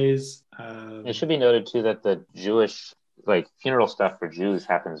 7 days. It should be noted too that the Jewish like funeral stuff for Jews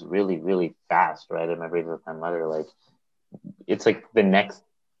happens really, really fast, right? I remember with my mother, like it's like the next,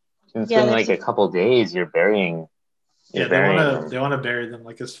 it's been like a couple days. You're burying. They want to bury them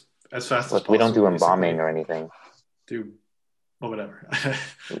like as fast as possible. We don't do embalming or anything. Well, whatever.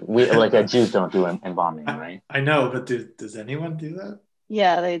 We like Jews don't do embalming, right? I know, but does anyone do that?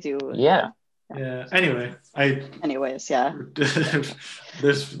 Yeah, they do. Yeah. Yeah. Anyway, yeah.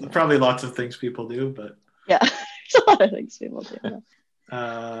 There's probably lots of things people do, but yeah, there's a lot of things people do.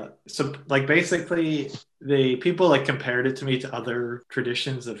 So like basically the people like compared it to me to other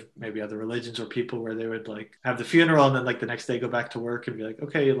traditions of maybe other religions or people where they would like have the funeral and then like the next day go back to work and be like,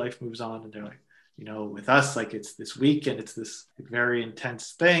 okay, life moves on. And they're like, you know, with us, like it's this week and it's this very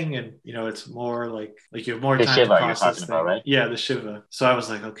intense thing. And, you know, it's more like you have more time Shiva, to process things. About, right? Yeah, the Shiva. So I was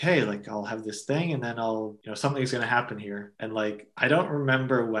like, okay, like I'll have this thing and then something's going to happen here. And like, I don't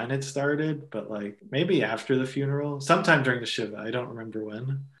remember when it started, but like maybe after the funeral, sometime during the Shiva, I don't remember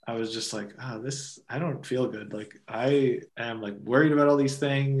when. I was just like, I don't feel good. Like I am like worried about all these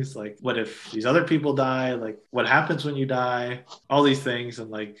things. Like what if these other people die? Like what happens when you die? All these things. And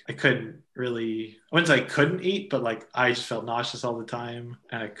like, I wouldn't say I couldn't eat, but like, I just felt nauseous all the time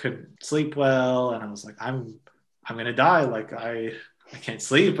and I couldn't sleep well. And I was like, I'm going to die. Like I can't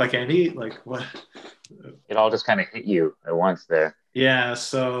sleep. I can't eat. Like what? It all just kind of hit you at once there. Yeah.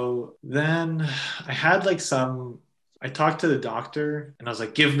 So then I had like I talked to the doctor and I was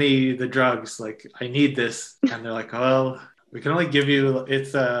like, give me the drugs. Like, I need this. And they're like, well, we can only give you,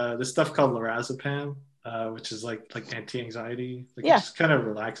 it's this stuff called lorazepam, which is like anti-anxiety. Like, It just kind of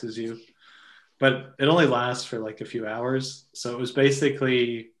relaxes you. But it only lasts for like a few hours. So it was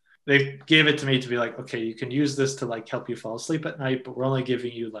basically, they gave it to me to be like, okay, you can use this to like help you fall asleep at night, but we're only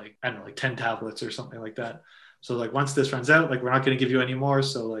giving you like, I don't know, like 10 tablets or something like that. So like once this runs out, like we're not going to give you any more.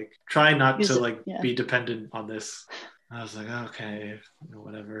 So like try not to be dependent on this. And I was like, okay,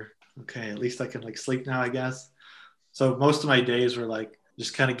 whatever. Okay, at least I can like sleep now, I guess. So most of my days were like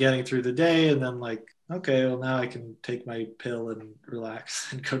just kind of getting through the day and then like, okay, well now I can take my pill and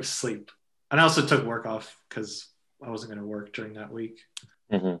relax and go to sleep. And I also took work off because I wasn't going to work during that week.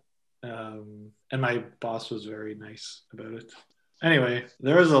 Mm-hmm. And my boss was very nice about it. Anyway,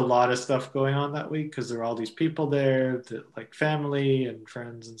 there was a lot of stuff going on that week because there were all these people there, like family and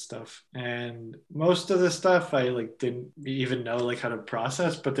friends and stuff. And most of the stuff I like didn't even know like how to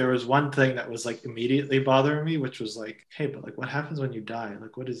process. But there was one thing that was like immediately bothering me, which was like, hey, but like what happens when you die?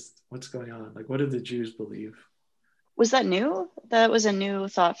 Like what's going on? Like what do the Jews believe? Was that new? That was a new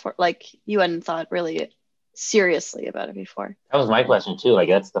thought for like you hadn't thought really seriously about it before. That was my question too. Like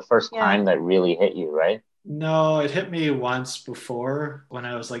that's the first Yeah. time that really hit you, right? No, it hit me once before when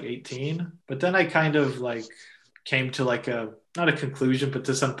I was like 18, but then I kind of like came to like not a conclusion, but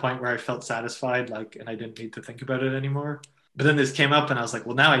to some point where I felt satisfied, like, and I didn't need to think about it anymore. But then this came up and I was like,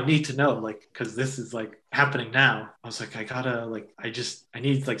 well, now I need to know, like, because this is like happening now. I was like, I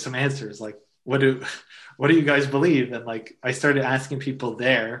need like some answers. Like, what do you guys believe? And like, I started asking people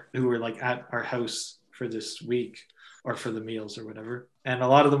there who were like at our house for this week or for the meals or whatever. And a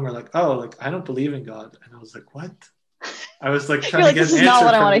lot of them were like, oh, like, I don't believe in God. And I was like, what? I was like trying to get this an is not answer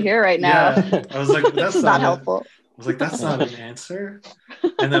what I from want to you. hear right now. Yeah. I was like, This that's is not helpful. I was like, that's not an answer.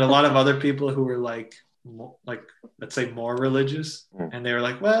 And then a lot of other people who were like, let's say more religious. And they were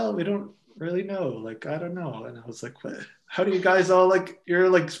like, well, we don't really know. Like, I don't know. And I was like, what? How do you guys all like, you're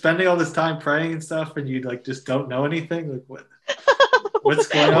like spending all this time praying and stuff and you like just don't know anything? Like, what? What's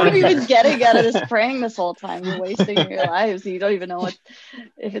going on? What are you here? even getting out of this praying this whole time? You're wasting your lives. You don't even know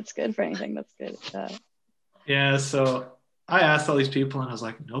if it's good for anything. That's good. Yeah. So I asked all these people and I was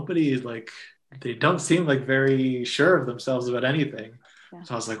like, nobody is like, they don't seem like very sure of themselves about anything. Yeah.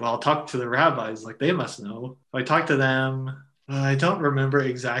 So I was like, well, I'll talk to the rabbis. Like they must know. So I talked to them. I don't remember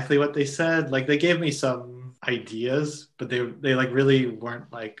exactly what they said. Like they gave me some ideas, but they like really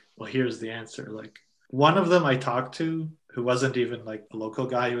weren't like, well, here's the answer. Like one of them I talked to who wasn't even like a local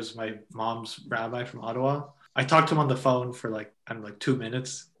guy. He was my mom's rabbi from Ottawa. I talked to him on the phone for like, I don't know, like 2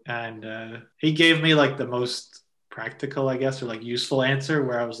 minutes. And he gave me like the most practical, I guess, or like useful answer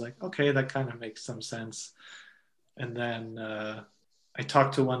where I was like, okay, that kind of makes some sense. And then I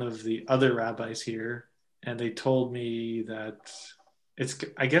talked to one of the other rabbis here and they told me that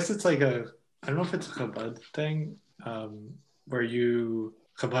I guess it's like I don't know if it's a Chabad thing where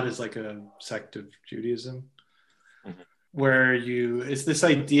Chabad is like a sect of Judaism. Mm-hmm. Where it's this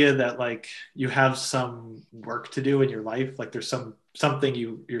idea that like you have some work to do in your life, like there's something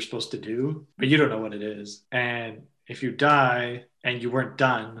you're supposed to do, but you don't know what it is. And if you die and you weren't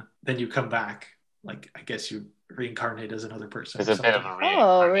done, then you come back. Like I guess you reincarnate as another person. It's a bit of a reincarnation.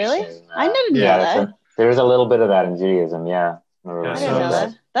 Oh, really? I didn't know that. There's a little bit of that in Judaism, yeah. I didn't know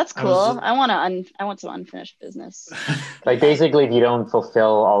that. That's cool. I want some unfinished business. Like basically, if you don't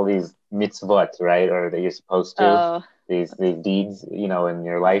fulfill all these mitzvot, right, or that you're supposed to, these deeds, you know, in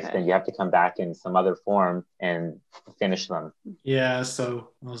your life, then you have to come back in some other form and finish them. Yeah.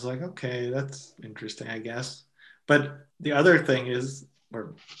 So I was like, okay, that's interesting, I guess. But the other thing is,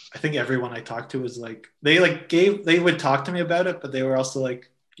 or I think everyone I talked to was like, they would talk to me about it, but they were also like,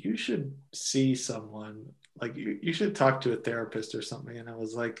 you should see someone. Like you should talk to a therapist or something. And I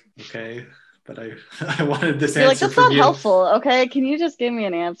was like, okay, but I wanted this answer. Like, that's not helpful. Okay. Can you just give me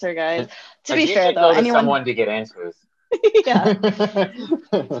an answer, guys? To be fair though, someone to get answers. Yeah.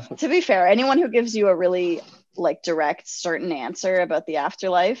 To be fair, anyone who gives you a really like direct, certain answer about the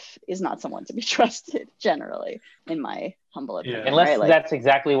afterlife is not someone to be trusted generally, in my humble opinion. Unless that's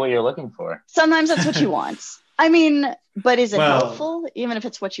exactly what you're looking for. Sometimes that's what you want. I mean, but is it helpful? Even if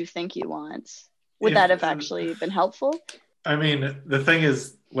it's what you think you want, would that have actually been helpful? I mean, the thing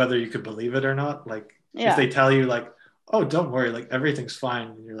is whether you could believe it or not. Like, if they tell you like, oh, don't worry, like everything's fine,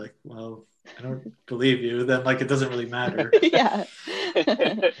 and you're like, well, I don't believe you, then like it doesn't really matter. Yeah.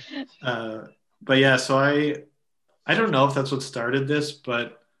 But yeah, so I don't know if that's what started this,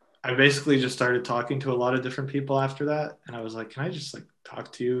 but I basically just started talking to a lot of different people after that. And I was like, can I just like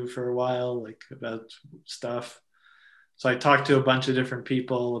talk to you for a while, like about stuff? So I talked to a bunch of different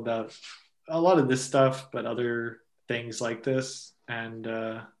people about a lot of this stuff, but other things like this. And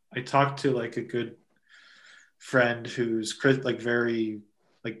I talked to like a good friend who's like very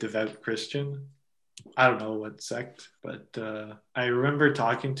like devout Christian. I don't know what sect, but I remember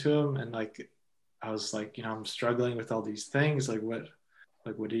talking to him and like, I was like, you know, I'm struggling with all these things. Like what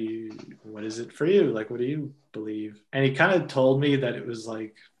is it for you? Like, what do you believe? And he kind of told me that it was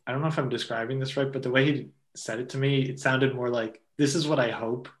like, I don't know if I'm describing this right, but the way he said it to me, it sounded more like, this is what I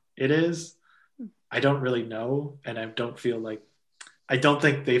hope it is. I don't really know. And I don't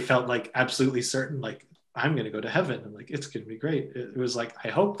think they felt like absolutely certain, like I'm going to go to heaven. I'm like, it's going to be great. It was like, I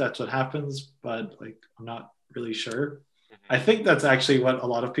hope that's what happens, but like, I'm not really sure. I think that's actually what a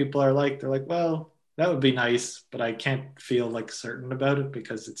lot of people are like. They're like, well, that would be nice, but I can't feel like certain about it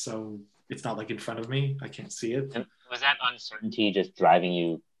because it's not like in front of me. I can't see it. And was that uncertainty just driving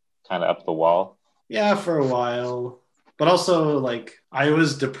you kind of up the wall? Yeah, for a while. But also like I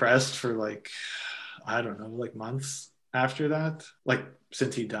was depressed for like, I don't know, like months after that. Like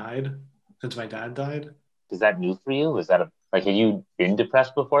since my dad died. Is that new for you? Was that like, had you been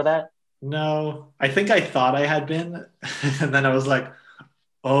depressed before that? No, I think I thought I had been. And then I was like,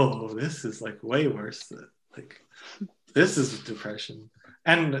 oh, this is like way worse. Like this is depression.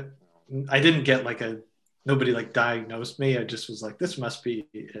 And I didn't get like nobody like diagnosed me. I just was like, this must be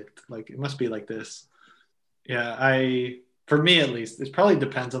it. Like it must be like this. Yeah, for me at least, it probably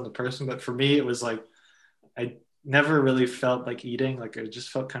depends on the person, but for me it was like I never really felt like eating. Like I just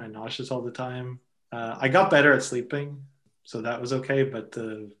felt kind of nauseous all the time. I got better at sleeping, so that was okay. But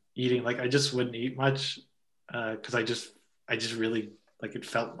the eating, like I just wouldn't eat much because I just really like it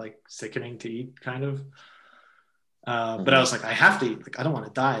felt like sickening to eat, kind of. But I was like, I have to eat. Like I don't want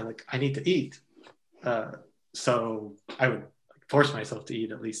to die. Like I need to eat. So I would like, force myself to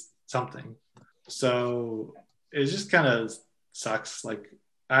eat at least something. So it just kind of sucks. Like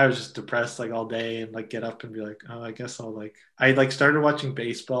I was just depressed like all day and like get up and be like, oh, I guess I'll like, I like started watching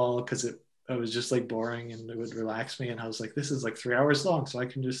baseball because it was just like boring and it would relax me. And I was like, this is like 3 hours long. So I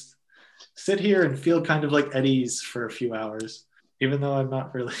can just sit here and feel kind of like at ease for a few hours, even though I'm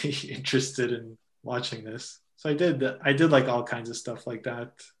not really interested in watching this. So I did like all kinds of stuff like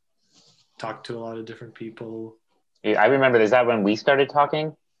that. Talked to a lot of different people. I remember, is that when we started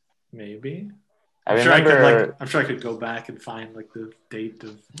talking? Maybe. I'm sure I could go back and find like the date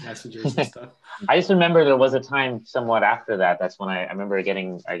of messages and stuff. I just remember there was a time somewhat after that. That's when I remember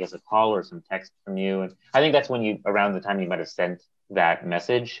getting, I guess, a call or some text from you. And I think that's when around the time you might have sent that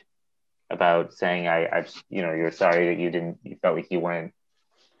message about saying, you're sorry that you felt like you weren't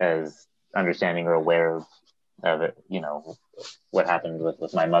as understanding or aware of it, what happened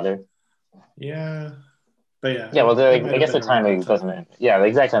with my mother. Yeah. But yeah. Yeah, well, I guess the timing doesn't. Yeah, the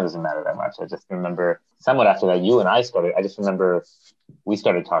exact time doesn't matter that much. I just remember somewhat after that, you and I started. I just remember we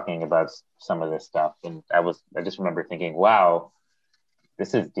started talking about some of this stuff, and I just remember thinking, "Wow,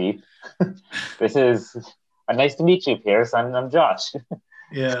 this is deep. This is nice to meet you, Pierce. I'm Josh."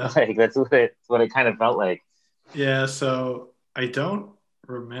 Yeah, like that's what it kind of felt like. Yeah, so I don't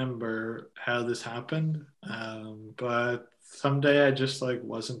remember how this happened, but someday I just like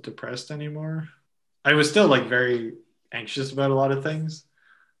wasn't depressed anymore. I was still like very anxious about a lot of things,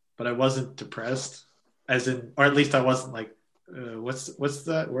 but I wasn't depressed, as in, or at least I wasn't like, what's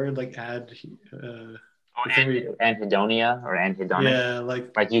that word like anhedonia or anhedonic. Yeah,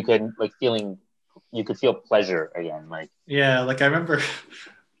 like you could you could feel pleasure again. Like yeah, like I remember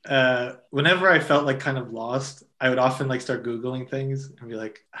whenever I felt like kind of lost, I would often like start Googling things and be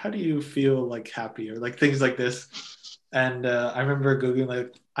like, how do you feel like happy, or like things like this. And I remember Googling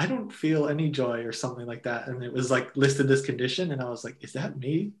like, I don't feel any joy or something like that. And it was like listed this condition. And I was like, is that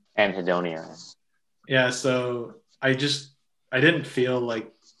me? Anhedonia. Yeah. So I didn't feel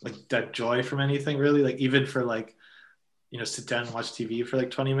like that joy from anything really. Like even for like, sit down and watch TV for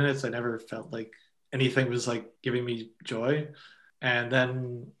like 20 minutes, I never felt like anything was like giving me joy. And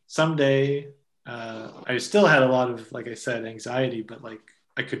then someday I still had a lot of, like I said, anxiety, but like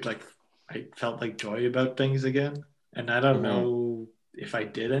I felt like joy about things again. And I don't know if I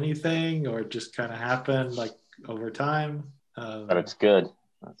did anything or it just kind of happened like over time. But it's good.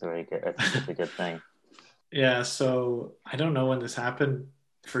 That's very good. That's a good thing. Yeah. So I don't know when this happened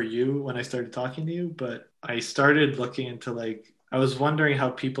for you, when I started talking to you, but I started looking into like, I was wondering how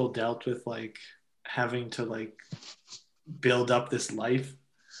people dealt with like having to like build up this life.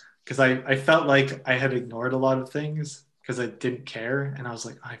 Because I felt like I had ignored a lot of things because I didn't care. And I was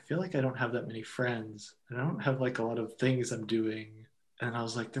like, I feel like I don't have that many friends. And I don't have like a lot of things I'm doing. And I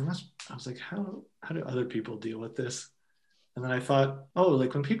was like, how do other people deal with this? And then I thought, oh,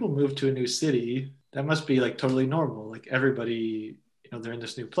 like when people move to a new city, that must be like totally normal. Like everybody, they're in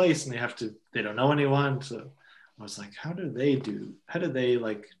this new place and they don't know anyone. So I was like, how do they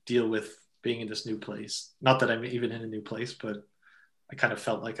like deal with being in this new place? Not that I'm even in a new place, but I kind of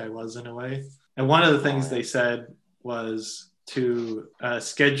felt like I was in a way. And one of the things they said was to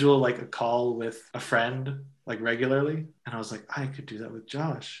schedule like a call with a friend like regularly. And I was like, I could do that with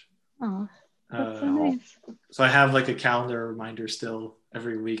Josh. Oh, that's so nice. So I have like a calendar reminder still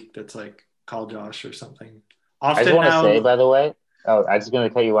every week that's like, call Josh or something. Often I just want to say, by the way, I'm just going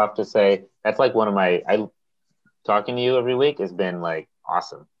to cut you off to say that's like one of talking to you every week has been like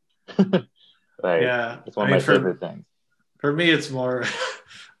awesome. Like, Yeah. it's one of my favorite things. For me, it's more,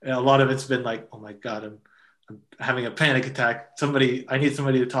 a lot of it's been like, oh my God, I'm having a panic attack. I need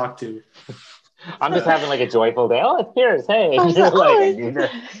somebody to talk to. I'm just having like a joyful day. Oh, it's Pierce. Hey. I was You're like, like, I need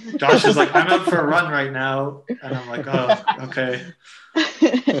to... Josh is like, I'm out for a run right now. And I'm like, oh, okay.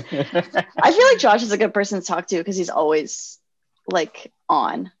 I feel like Josh is a good person to talk to because he's always like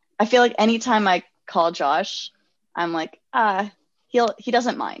on. I feel like anytime I call Josh, I'm like, he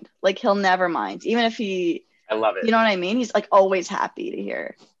doesn't mind. Like he'll never mind. Even if I love it. You know what I mean? He's like always happy to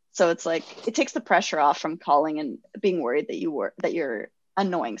hear. So it's like it takes the pressure off from calling and being worried that you're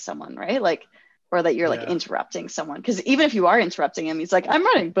annoying someone, right? Like, or that you're like interrupting someone. Because even if you are interrupting him, he's like, I'm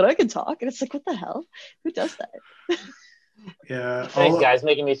running, but I can talk. And it's like, what the hell? Who does that? Yeah. Thanks, guys.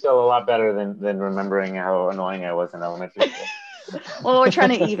 Making me feel a lot better than remembering how annoying I was in elementary school. Well, we're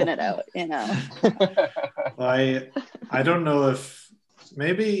trying to even it out, you know. I don't know if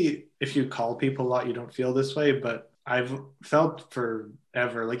maybe if you call people a lot, you don't feel this way, but I've felt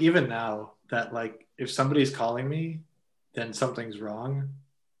forever, like even now, that like if somebody's calling me, then something's wrong.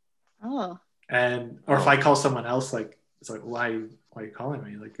 Oh. Or if I call someone else, like it's like why are you calling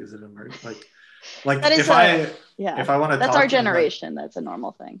me? Like is it emergent? Like that is if I want to, that's our generation. That's a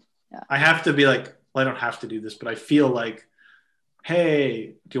normal thing. Yeah. I have to be like, well, I don't have to do this, but I feel like,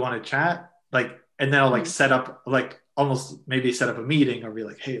 hey, do you want to chat? Like, and then I'll like set up, like almost maybe set up a meeting or be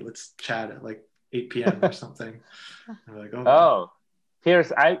like, hey, let's chat at like 8 p.m. or something. I'm like, oh,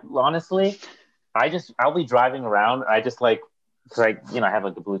 Pierce, honestly, I'll be driving around. I just like, cause I have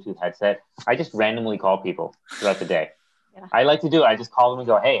like a Bluetooth headset. I just randomly call people throughout the day. Yeah. I like to do it. I just call them and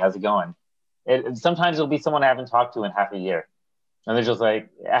go, hey, how's it going? Sometimes it'll be someone I haven't talked to in half a year. And they're just like,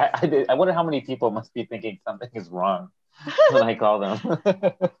 I wonder how many people must be thinking something is wrong when I call them.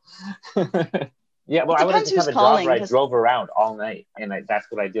 Yeah, well, I would have just have a job where I drove around all night. And that's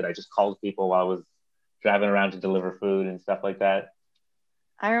what I did. I just called people while I was driving around to deliver food and stuff like that.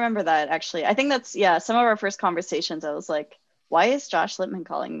 I remember that, actually. I think that's, some of our first conversations, I was like, why is Josh Lippman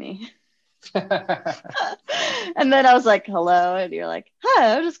calling me? And then I was like, hello. And you're like,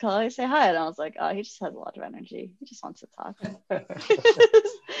 hi, I'm just calling to say hi. And I was like, oh, he just has a lot of energy. He just wants to talk.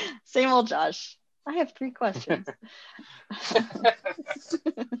 Same old Josh. I have 3 questions.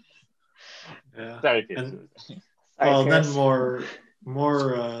 Yeah. Sorry, then more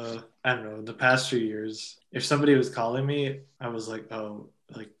I don't know, the past few years, if somebody was calling me, I was like, oh,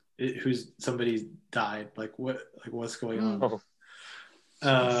 like somebody died, like what's going on?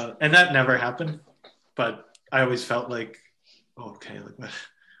 And that never happened, but I always felt like, oh, okay, like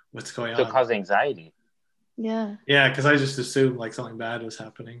what's going on? So it caused anxiety. Yeah, because I just assumed like something bad was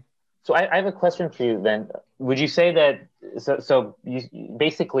happening. So I have a question for you then. Would you say that, so you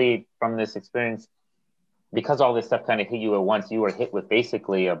basically from this experience, because all this stuff kind of hit you at once, you were hit with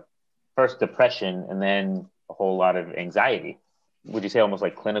basically a first depression and then a whole lot of anxiety. Would you say almost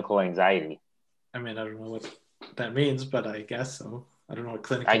like clinical anxiety? I mean, I don't know what that means, but I guess so. I don't know what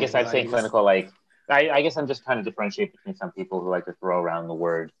clinical. I guess I'd say clinical, like, I guess I'm just trying to differentiate between some people who like to throw around the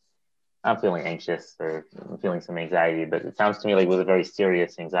word, I'm feeling anxious or I'm feeling some anxiety, but it sounds to me like it was a very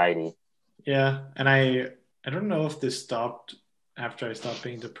serious anxiety. Yeah. And I don't know if this stopped after I stopped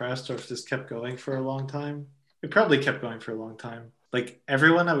being depressed or if this kept going for a long time. It probably kept going for a long time. Like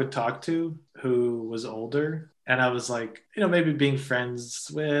everyone I would talk to who was older and I was like, maybe being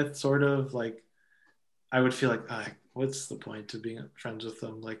friends with, sort of like, I would feel like, what's the point of being friends with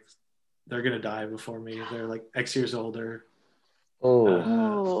them? Like they're going to die before me. They're like X years older.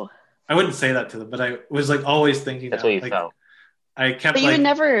 Oh. I wouldn't say that to them, but I was like always thinking that's that. What you like, felt. I kept. But you had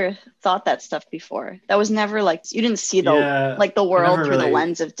never thought that stuff before. That was never like, you didn't see the world through the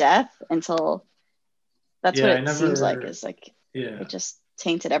lens of death until. That's what it seems like. Is like it just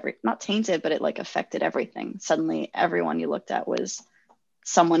tainted not tainted, but it like affected everything. Suddenly, everyone you looked at was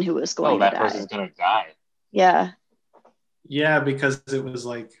someone who was going to die. Oh, that person's going to die. Yeah. Yeah, because it was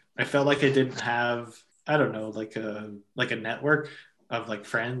like I felt like I didn't have, I don't know, like a network of like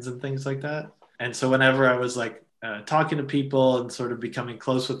friends and things like that. And so whenever I was like talking to people and sort of becoming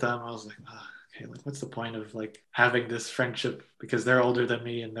close with them, I was like, okay, like what's the point of like having this friendship because they're older than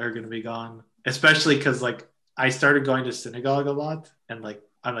me and they're going to be gone. Especially because like I started going to synagogue a lot and like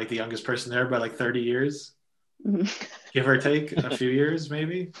I'm like the youngest person there by like 30 years, give or take a few years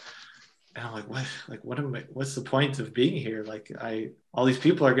maybe. And I'm like, what's the point of being here? Like all these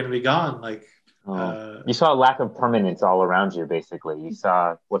people are going to be gone. Like, you saw a lack of permanence all around you, basically. You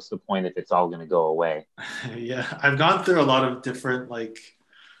saw what's the point if it's all going to go away? Yeah. I've gone through a lot of different, like,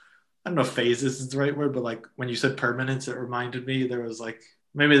 I don't know if phases is the right word, but like when you said permanence, it reminded me there was like,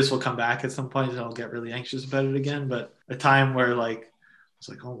 maybe this will come back at some point and I'll get really anxious about it again. But a time where like was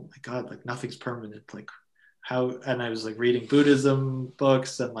like, oh my God, like nothing's permanent. Like how, and I was like reading Buddhism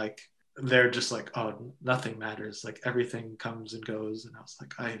books and like, they're just like, oh, nothing matters. Like everything comes and goes. And I was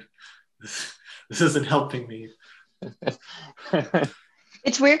like, this isn't helping me.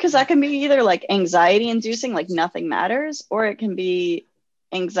 It's weird because that can be either like anxiety inducing, like nothing matters, or it can be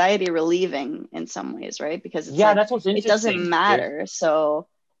anxiety relieving in some ways, right? Because it's like, that's what's it interesting. doesn't matter. So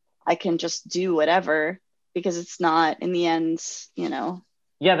I can just do whatever because it's not in the end, you know.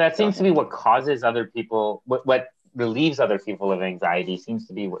 Yeah, that seems to be what causes other people, what relieves other people of anxiety seems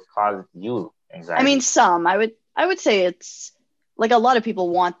to be what caused you anxiety. I mean, I would say it's like a lot of people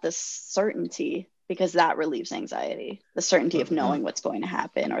want this certainty because that relieves anxiety, the certainty of knowing what's going to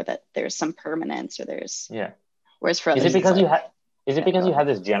happen or that there's some permanence or there's, whereas for others, is it because you had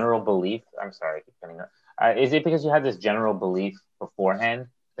this general belief? I'm sorry, I keep cutting up. Is it because you had this general belief beforehand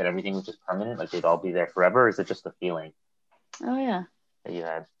that everything was just permanent, like they'd all be there forever, or is it just a feeling? Oh yeah, that you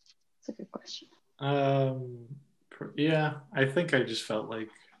had? That's a good question. Yeah, I think I just felt like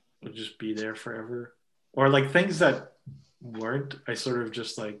it would just be there forever, or like things that weren't, I sort of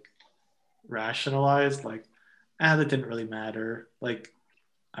just like rationalized, like, that didn't really matter. Like,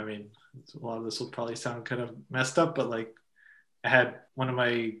 I mean, a lot of this will probably sound kind of messed up, but like, I had one of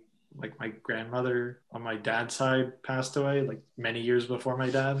my grandmother on my dad's side passed away like many years before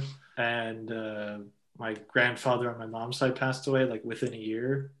my dad, and my grandfather on my mom's side passed away like within a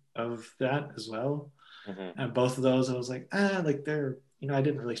year of that as well. And both of those I was like, like they're, I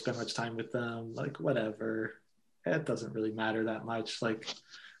didn't really spend much time with them, like whatever, it doesn't really matter that much. Like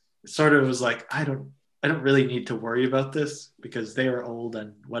it sort of was like, I don't really need to worry about this because they are old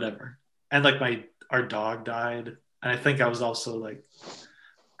and whatever. And like our dog died, and I think I was also like,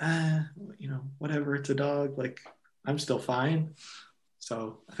 whatever, it's a dog, like I'm still fine.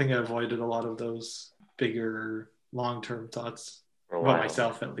 So I think I avoided a lot of those bigger long-term thoughts about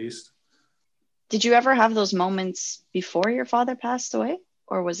myself, at least. Did you ever have those moments before your father passed away,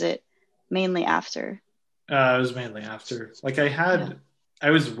 or was it mainly after? It was mainly after. Like I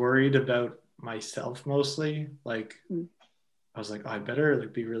was worried about myself mostly. Like I was like, I better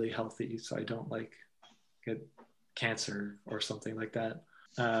like be really healthy so I don't like get cancer or something like that.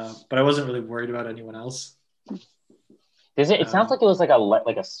 But I wasn't really worried about anyone else. It sounds like it was like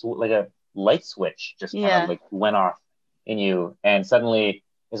a light switch just kind of like went off in you, and suddenly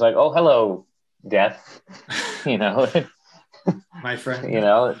it's like, oh, hello, death, my friend,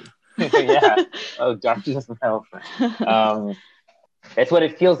 yeah. Oh, doctor doesn't help. It's what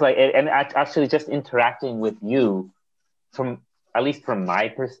it feels like, and actually just interacting with you, at least from my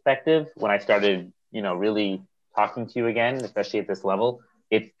perspective, when I started, really talking to you again, especially at this level,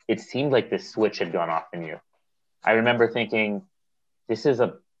 it seemed like this switch had gone off in you. I remember thinking, this is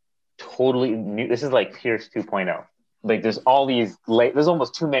this is like Pierce 2.0. Like there's all these, there's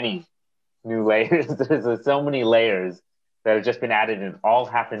almost too many new layers. There's so many layers that have just been added and all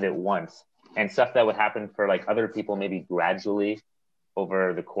happened at once. And stuff that would happen for like other people, maybe gradually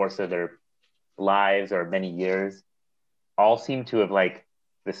over the course of their lives or many years, all seem to have like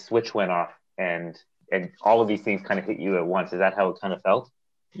the switch went off and all of these things kind of hit you at once. Is that how it kind of felt?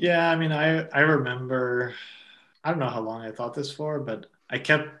 Yeah, I mean, I remember, I don't know how long I thought this for, but I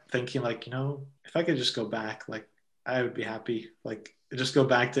kept thinking like, if I could just go back, like I would be happy. Like just go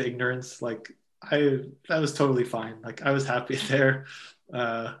back to ignorance. Like that was totally fine. Like I was happy there.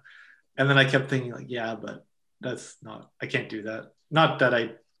 And then I kept thinking like, yeah, but I can't do that. Not that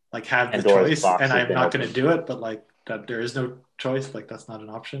I like have the choice and I'm not going to do it, but like that there is no choice. Like that's not an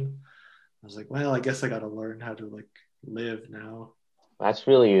option. I was like, well, I guess I got to learn how to like live now. That's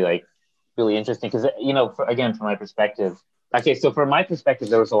really really interesting because, again, from my perspective, okay, so from my perspective,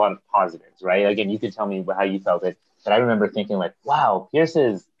 there was a lot of positives, right? Again, you could tell me how you felt it, but I remember thinking like, wow, Pierce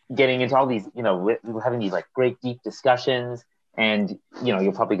is getting into all these, we're having these like great deep discussions, and,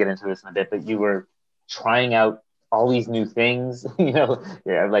 you'll probably get into this in a bit, but you were trying out all these new things,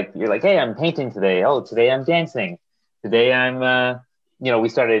 like you're like, hey, I'm painting today. Oh, today I'm dancing. Today I'm, we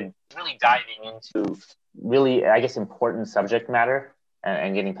started really diving into really, I guess, important subject matter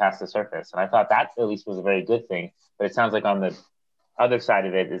and getting past the surface. And I thought that at least was a very good thing. But it sounds like on the other side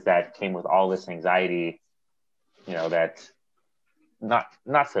of it is that came with all this anxiety, that's not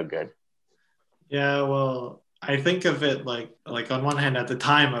so good. Yeah, well, I think of it like on one hand, at the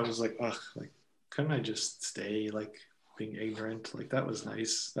time, I was like, ugh, like, couldn't I just stay like being ignorant? Like that was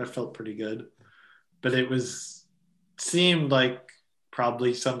nice. That felt pretty good. But seemed like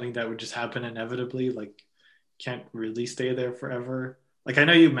probably something that would just happen inevitably. Like can't really stay there forever. Like I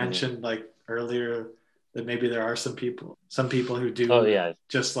know you mentioned like earlier that maybe there are some people who do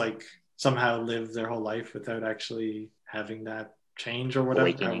just like somehow live their whole life without actually having that change or whatever,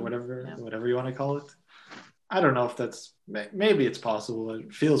 Awakening. whatever you want to call it. I don't know if that's, maybe it's possible.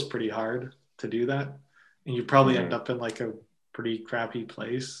 It feels pretty hard to do that. And you probably end up in like a pretty crappy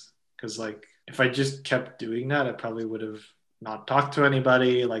place. Cause like, if I just kept doing that, I probably would have not talked to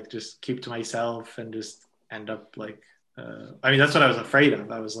anybody, like just keep to myself and just end up like, I mean, that's what I was afraid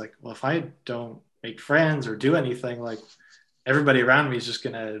of. I was like, well, if I don't make friends or do anything, like everybody around me is just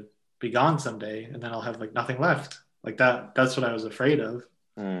going to be gone someday. And then I'll have like nothing left like that. That's what I was afraid of.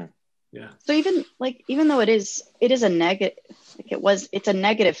 Yeah. So even though it is a negative, like it's a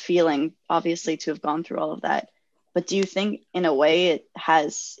negative feeling, obviously, to have gone through all of that. But do you think in a way it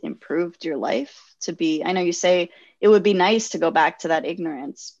has improved your life to be, I know you say it would be nice to go back to that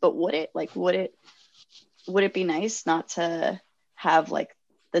ignorance, but would it be nice not to have like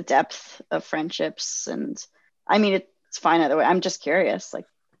the depth of friendships? And I mean, it's fine either way. I'm just curious. Like,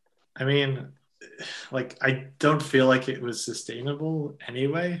 I mean, like, I don't feel like it was sustainable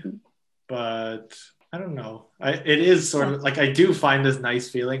anyway, but I don't know. It is sort of like, I do find this nice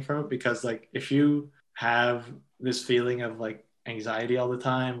feeling from it, because like, if you have this feeling of like anxiety all the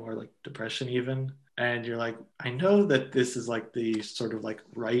time, or like depression even, and you're like, I know that this is like the sort of like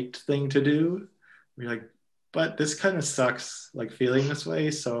right thing to do, you're like, but this kind of sucks, like feeling this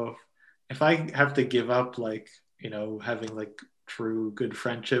way. So if I have to give up like, you know, having like true good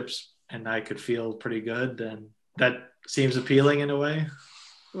friendships and I could feel pretty good, then that seems appealing in a way.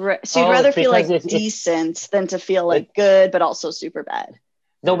 Right. So you'd rather feel like decent than to feel like good, but also super bad.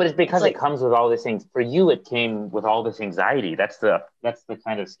 No, but it's because it comes with all these things. For you, it came with all this anxiety. That's the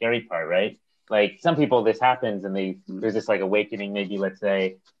kind of scary part, right? Like some people, this happens and there's this like awakening, maybe let's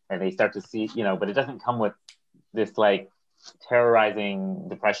say, and they start to see, you know, but it doesn't come with this like terrorizing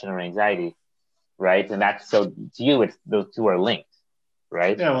depression or anxiety, right? And that's, so to you, it's, those two are linked,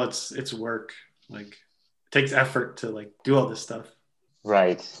 right? Yeah, well, it's work. Like it takes effort to like do all this stuff.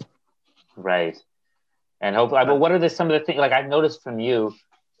 Right. And hopefully, but what are some of the things, like I've noticed from you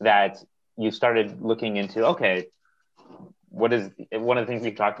that you started looking into, okay, what is, one of the things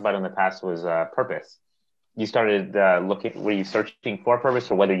we've talked about in the past was purpose. You started were you searching for purpose,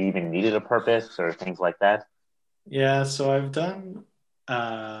 or whether you even needed a purpose or things like that? Yeah, so I've done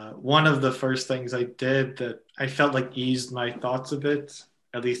one of the first things I did that I felt like eased my thoughts a bit,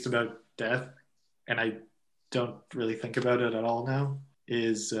 at least about death, and I don't really think about it at all now,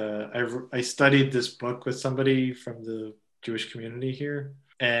 is I studied this book with somebody from the Jewish community here,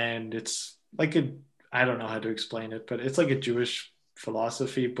 and it's like I don't know how to explain it, but it's like a Jewish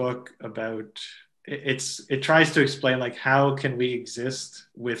philosophy book about, it tries to explain like how can we exist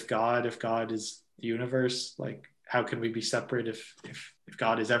with God if God is the universe, like how can we be separate if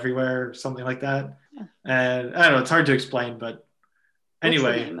God is everywhere, something like that. Yeah. And I don't know, it's hard to explain, but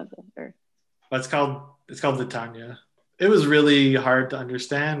anyway, it's called the Tanya. It was really hard to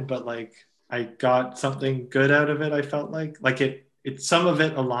understand, but like I got something good out of it. I felt like it some of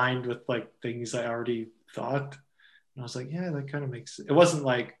it aligned with like things I already thought, and I was like, yeah, that kind of makes it wasn't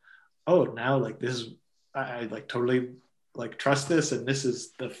like, oh, now like this is, I like totally like trust this and this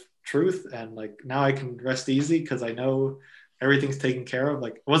is the truth, and like now I can rest easy because I know everything's taken care of.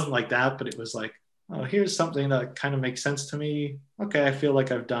 Like it wasn't like that, but it was like, oh, here's something that kind of makes sense to me. Okay, I feel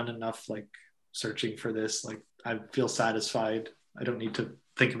like I've done enough like searching for this. Like I feel satisfied. I don't need to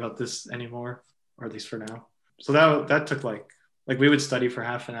think about this anymore, or at least for now. So that took like we would study for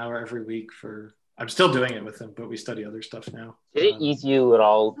half an hour every week I'm still doing it with him, but we study other stuff now. Did it ease you at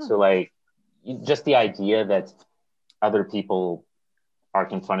all to like, just the idea that other people are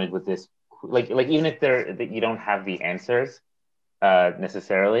confronted with this, like even if that you don't have the answers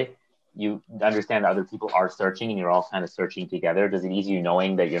necessarily, you understand that other people are searching and you're all kind of searching together? Does it ease you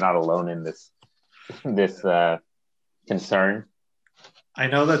knowing that you're not alone in this concern? I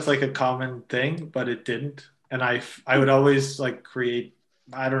know that's like a common thing, but it didn't. And I would always like create,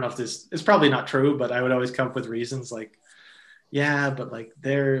 I don't know if this is probably not true, but I would always come up with reasons like, yeah, but like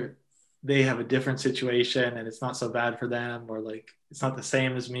they have a different situation and it's not so bad for them, or like it's not the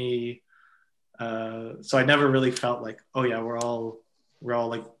same as me. So I never really felt like, oh yeah, we're all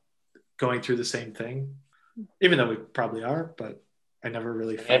like going through the same thing, even though we probably are, but I never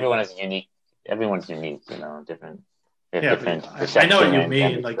really felt everyone's unique, you know, different. Yeah, I know what you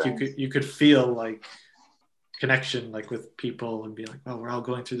mean. Like you could feel like connection, like with people, and be like, oh, we're all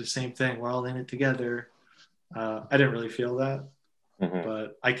going through the same thing, we're all in it together. I didn't really feel that,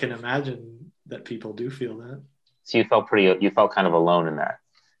 but I can imagine that people do feel that. So you felt kind of alone in that,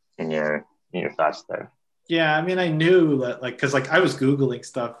 in your thoughts there. Yeah, I mean, I knew that, like, because like I was Googling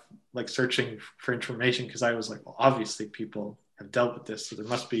stuff, like searching for information, because I was like, well, obviously people have dealt with this, so there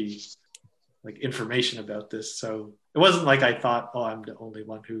must be like information about this. So it wasn't like I thought, oh, I'm the only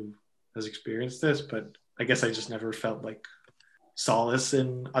one who has experienced this, but I guess I just never felt like solace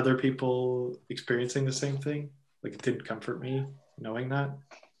in other people experiencing the same thing. Like it didn't comfort me knowing that.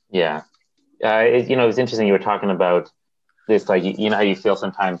 Yeah. It's interesting you were talking about this, like, you know how you feel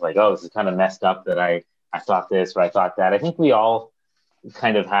sometimes like, oh, this is kind of messed up that I thought this or I thought that. I think we all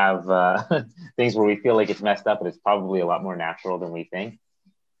kind of have things where we feel like it's messed up, but it's probably a lot more natural than we think.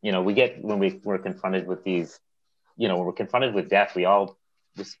 We get when we're confronted with these, when we're confronted with death, we all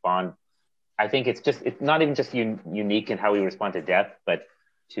respond. I think it's not even just unique in how we respond to death, but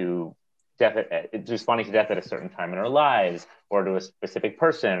to death, responding to death at a certain time in our lives, or to a specific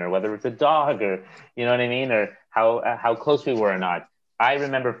person, or whether it's a dog, or you know what I mean, or how close we were or not. I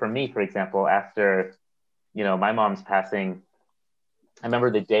remember for me, for example, after my mom's passing, I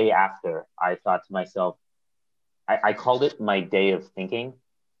remember the day after, I thought to myself, I called it my day of thinking.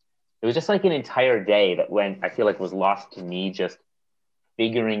 It was just like an entire day that went, I feel like, was lost to me, just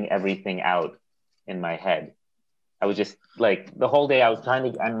figuring everything out in my head. I was just like, the whole day I was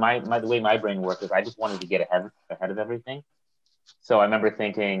trying to, and the way my brain works is I just wanted to get ahead of everything. So I remember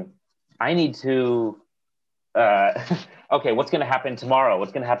thinking, I need to, okay, what's going to happen tomorrow?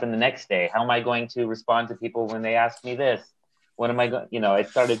 What's going to happen the next day? How am I going to respond to people when they ask me this? What am I going, I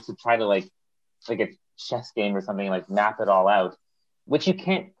started to try to like a chess game or something, like map it all out, which you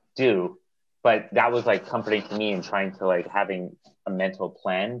can't do. But that was like comforting to me and trying to like having a mental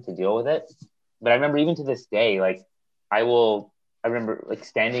plan to deal with it. But I remember even to this day, like I remember like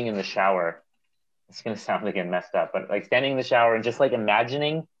standing in the shower. It's going to sound again messed up, but like standing in the shower and just like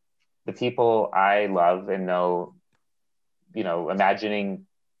imagining the people I love and know, imagining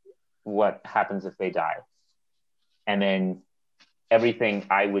what happens if they die. And then everything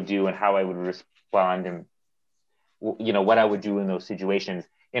I would do and how I would respond and, what I would do in those situations.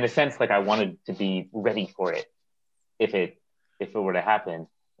 In a sense, like I wanted to be ready for it if it were to happen.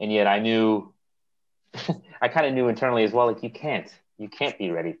 And yet I knew, I kind of knew internally as well, like you can't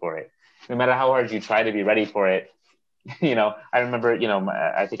be ready for it. No matter how hard you try to be ready for it. I remember,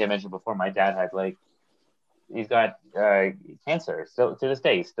 I think I mentioned before, my dad had he's got cancer still to this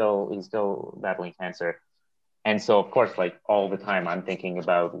day. He's still battling cancer. And so, of course, like all the time, I'm thinking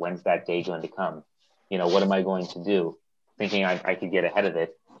about when's that day going to come? What am I going to do? Thinking I could get ahead of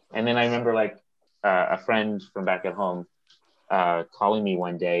it. And then I remember a friend from back at home calling me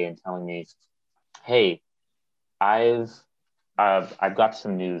one day and telling me, "Hey, I've got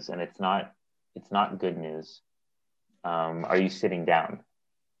some news, and it's not good news. Are you sitting down?"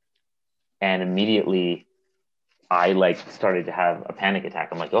 And immediately, I started to have a panic attack.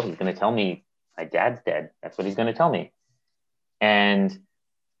 I'm like, "Oh, he's going to tell me my dad's dead. That's what he's going to tell me." And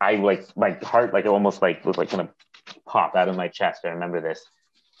I my heart almost was going to pop out of my chest. I remember this.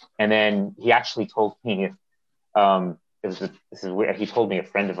 And then he actually told me, this is weird. He told me a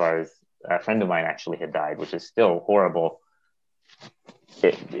friend of mine actually had died, which is still horrible.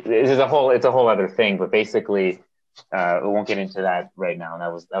 It's a whole other thing, but basically, we won't get into that right now. And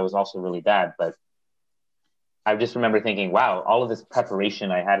that was also really bad. But I just remember thinking, wow, all of this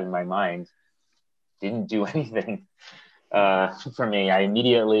preparation I had in my mind didn't do anything for me. I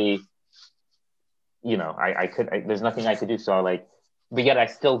immediately, there's nothing I could do. So but yet I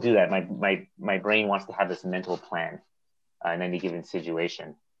still do that. My brain wants to have this mental plan in any given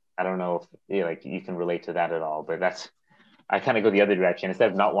situation. I don't know if you can relate to that at all, but I kind of go the other direction.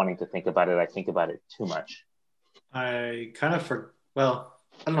 Instead of not wanting to think about it, I think about it too much. I kind of I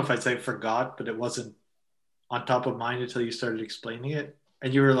don't know if I'd say forgot, but it wasn't on top of mind until you started explaining it.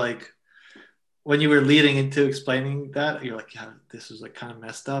 And you were like, when you were leading into explaining that, you're like, yeah, this was kind of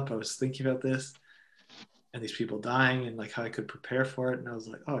messed up. I was thinking about this and these people dying and how I could prepare for it. And I was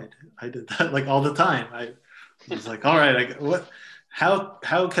like, oh, I did that all the time. I was like, all right,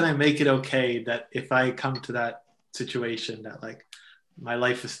 how can I make it okay that if I come to that situation that my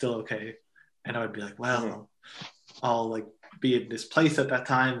life is still okay? And I would be like, well, I'll be in this place at that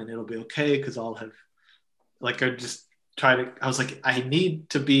time and it'll be okay because I'll have I was like, I need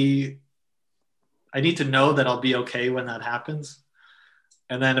to know that I'll be okay when that happens.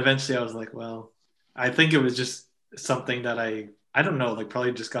 And then eventually I was like, well, I think it was just something that I don't know,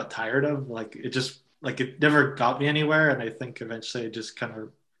 probably just got tired of. It never got me anywhere. And I think eventually it just kind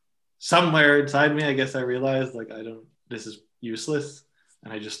of somewhere inside me, I guess I realized this is useless.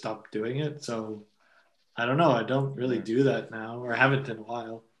 And I just stopped doing it. So I don't know. I don't really do that now, or haven't in a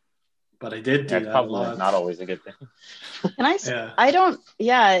while. But I did do that probably a lot. Not always a good thing. And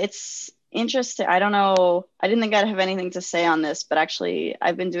it's interesting. I don't know. I didn't think I'd have anything to say on this, but actually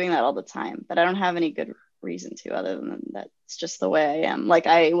I've been doing that all the time, but I don't have any good reason to other than that. It's just the way I am.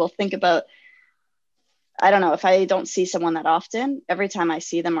 I will think about, I don't know, if I don't see someone that often, every time I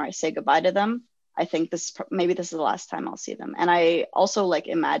see them or I say goodbye to them, I think maybe this is the last time I'll see them. And I also like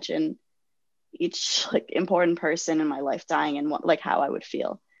imagine each like important person in my life dying and what, like how I would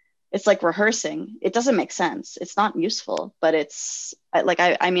feel. It's like rehearsing. It doesn't make sense. It's not useful, but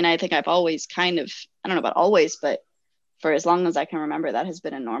I mean, I think I've always kind of, I don't know about always, but for as long as I can remember, that has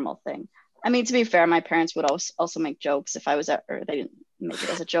been a normal thing. I mean, to be fair, my parents would also make jokes if I was or they didn't make it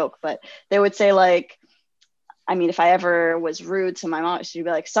as a joke, but they would say like, I mean, if I ever was rude to my mom, she'd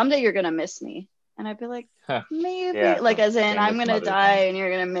be like, someday you're going to miss me. And I'd be like, maybe, Yeah, like as in I'm going to die thing. and you're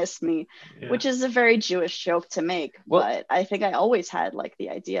going to miss me, Yeah. which is a very Jewish joke to make. Well, but I think I always had like the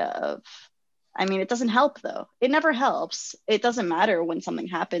idea of, I mean, it doesn't help though. It never helps. It doesn't matter when something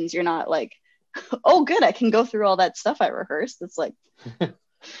happens. You're not like, oh, good, I can go through all that stuff I rehearsed. It's like,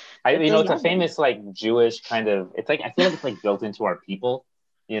 it's a famous like Jewish kind of, it's like, I feel like it's like built into our people,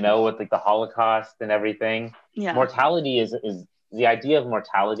 you know, with like the Holocaust and everything. Yeah. Mortality is the idea of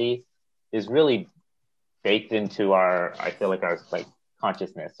mortality is really baked into I feel like our like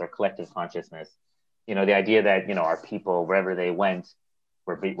consciousness or collective consciousness. You know, the idea that, you know, our people, wherever they went,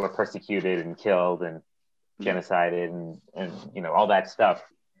 were persecuted and killed and genocided and, you know, all that stuff.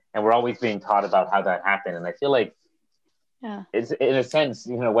 And we're always being taught about how that happened. And I feel like, yeah, it's in a sense,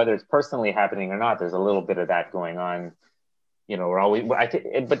 you know, whether it's personally happening or not, there's a little bit of that going on. You know,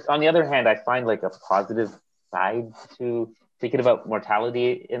 but on the other hand, I find like a positive side to thinking about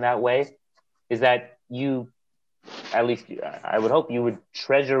mortality in that way is that at least I would hope you would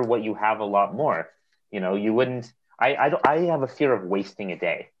treasure what you have a lot more. You know, you wouldn't, I have a fear of wasting a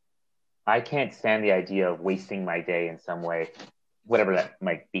day. I can't stand the idea of wasting my day in some way, whatever that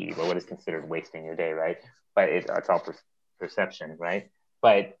might be, or what is considered wasting your day, right? But it's all perception, right?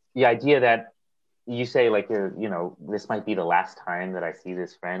 But the idea that you say like, you know, this might be the last time that I see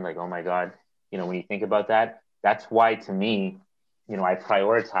this friend, like, oh my God, you know, when you think about that, that's why to me, you know, I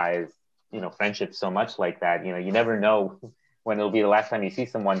prioritize, you know, friendship so much like that. You know, you never know when it'll be the last time you see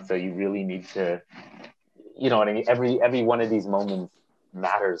someone. So you really need to, you know what I mean? Every one of these moments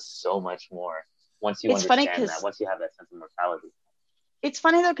matters so much more once you understand that, once you have that sense of mortality. It's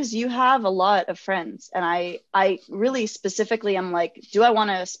funny though, because you have a lot of friends, and I really specifically am like, do I want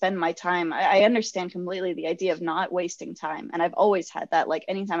to spend my time? I understand completely the idea of not wasting time, and I've always had that. Like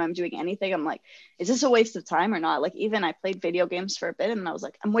anytime I'm doing anything, I'm like, is this a waste of time or not? Like even I played video games for a bit, and I was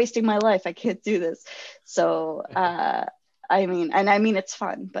like, I'm wasting my life. I can't do this. So I mean it's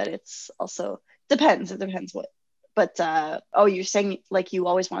fun, but it's also depends. It depends what. But you're saying like you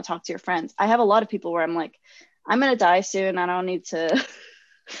always want to talk to your friends. I have a lot of people where I'm like, I'm going to die soon. I don't need to,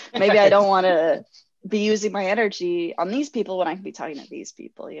 maybe I don't want to be using my energy on these people when I can be talking to these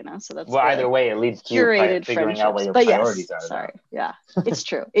people, you know? So that's either way, it leads to curated figuring out what your priorities are. Sorry. Yeah, it's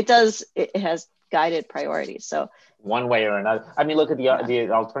true. It has guided priorities. So one way or another. I mean, look at the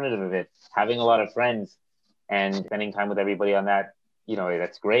alternative of it, having a lot of friends and spending time with everybody on that, you know,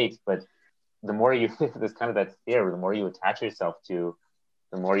 that's great. But the more there's kind of that fear, the more you attach yourself to,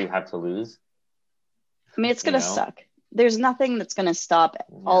 the more you have to lose. I mean, it's going to suck. There's nothing that's going to stop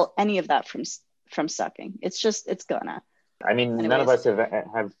any of that from sucking. It's gonna. I mean, none of us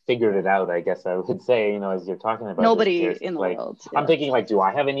have figured it out, I guess I would say, you know, as you're talking about nobody in the world. Yeah. I'm thinking like, do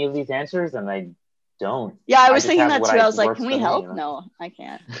I have any of these answers? And I don't. Yeah, I was thinking that too. I was like, can we help? You know? No, I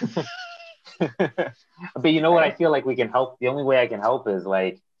can't. But you know what? I feel like we can help. The only way I can help is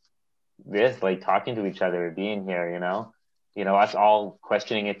like this, like talking to each other, being here, you know, us all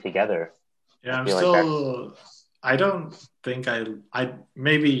questioning it together. Yeah, I'm still, I don't think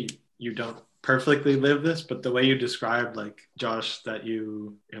maybe you don't perfectly live this, but the way you described, like, Josh, that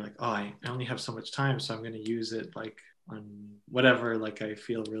you're like, oh, I only have so much time, so I'm going to use it, like, on whatever, like, I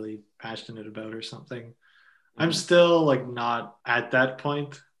feel really passionate about or something. Mm-hmm. I'm still, like, not at that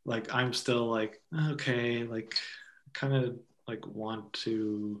point. Like, I'm still, like, okay, like, kind of, like, want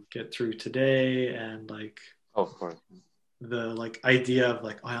to get through today and, like... Oh, of course. The like idea of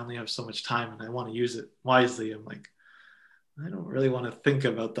like, oh, I only have so much time and I want to use it wisely. I'm like, I don't really want to think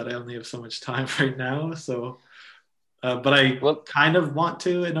about that. I only have so much time right now. So, but I kind of want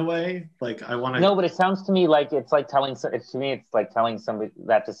to in a way. Like I want to. No, but it sounds to me like it's like telling somebody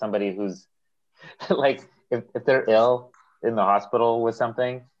that to somebody who's like, if they're ill in the hospital with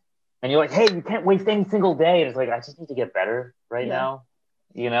something, and you're like, hey, you can't waste any single day. And it's like, I just need to get better right now.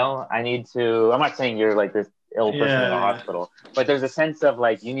 You know, I need to. I'm not saying you're like this ill person in the hospital, but there's a sense of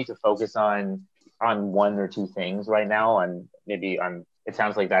like you need to focus on one or two things right now, and maybe it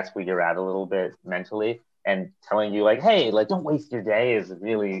sounds like that's where you're at a little bit mentally, and telling you like, hey, like don't waste your day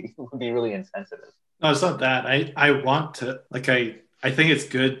would be really insensitive. No, it's not that. I want to, like, I I think it's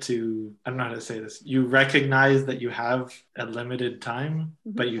good to, I don't know how to say this. You recognize that you have a limited time,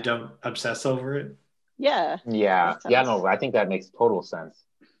 but you don't obsess over it. Yeah. Yeah. Yeah. No, I think that makes total sense.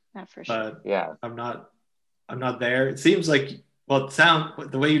 Yeah, for sure. But Yeah. I'm not there. It seems like, well,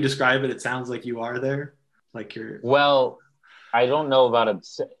 the way you describe it, it sounds like you are there. Like you're. Well, I don't know about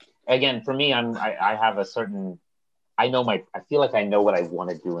again, for me, I have a certain, I feel like I know what I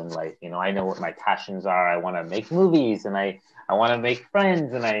want to do in life. You know, I know what my passions are. I want to make movies and I want to make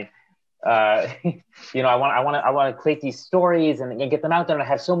friends and you know, I want to create these stories and get them out there. And I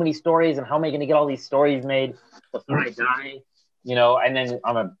have so many stories, and how am I going to get all these stories made before I die? You know, and then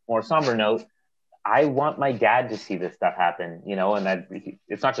on a more somber note, I want my dad to see this stuff happen, you know, and that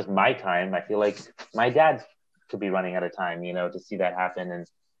it's not just my time. I feel like my dad could be running out of time, you know, to see that happen,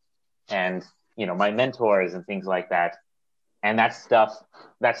 and you know, my mentors and things like that. And that stuff,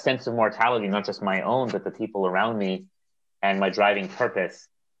 that sense of mortality, not just my own, but the people around me, and my driving purpose,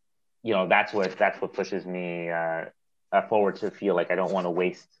 you know, that's what pushes me forward, to feel like I don't want to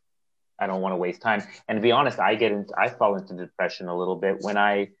waste time. And to be honest, I fall into depression a little bit when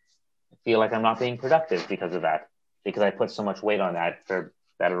I feel like I'm not being productive because of that, because I put so much weight on that, for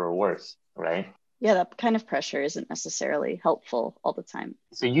better or worse, right? Yeah, that kind of pressure isn't necessarily helpful all the time.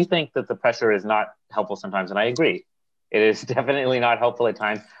 So you think that the pressure is not helpful sometimes, and I agree. It is definitely not helpful at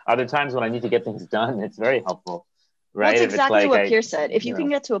times. Other times when I need to get things done, it's very helpful, right? Well, that's exactly what I, Pierce said. If you can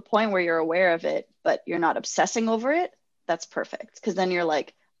know, get to a point where you're aware of it, but you're not obsessing over it, that's perfect. Because then you're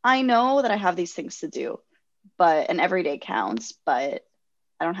like, I know that I have these things to do, and every day counts, but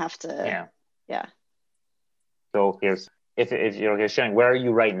I don't have to. Yeah. So if you're sharing, where are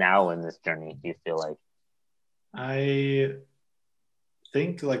you right now in this journey? Do you feel like? I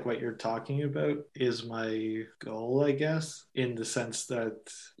think like what you're talking about is my goal, I guess, in the sense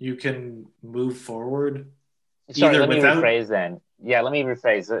that you can move forward. Sorry, let me rephrase then. Yeah, let me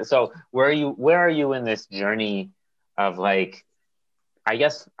rephrase. So where are you in this journey of, like, I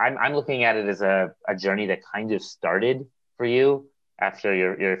guess I'm looking at it as a journey that kind of started for you after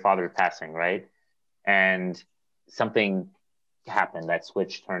your father passing, right? And something happened, that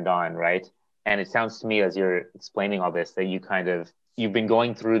switch turned on, right? And it sounds to me, as you're explaining all this, that you've been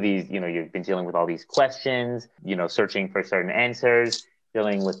going through these, you know, you've been dealing with all these questions, you know, searching for certain answers,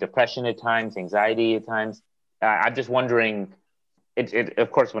 dealing with depression at times, anxiety at times. I'm just wondering, it of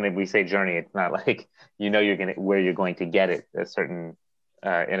course, when we say journey, it's not like, you know, where you're going to get it at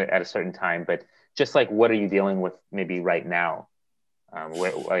a certain time, but just like, what are you dealing with maybe right now?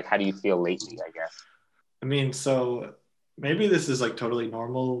 Like, how do you feel lately, I guess? I mean, so maybe this is like totally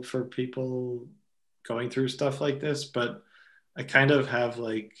normal for people going through stuff like this, but I kind of have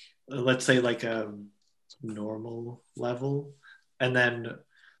like, let's say like a normal level. And then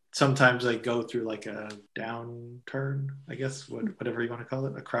sometimes I go through like a downturn, I guess, whatever you want to call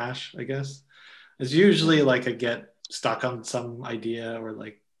it, a crash, I guess. It's usually like I get stuck on some idea or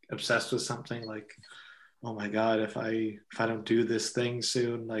like obsessed with something, like, oh my God, if I don't do this thing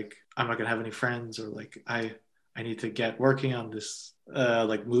soon, like I'm not gonna have any friends, or like I need to get working on this,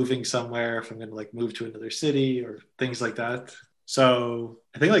 like moving somewhere, if I'm gonna like move to another city or things like that. So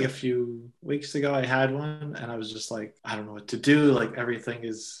I think like a few weeks ago I had one, and I was just like, I don't know what to do. Like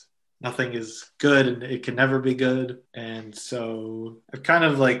nothing is good, and it can never be good. And so I've kind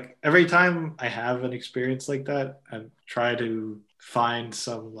of like, every time I have an experience like that, I try to find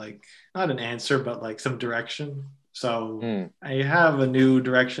some, like, not an answer, but like some direction. So I have a new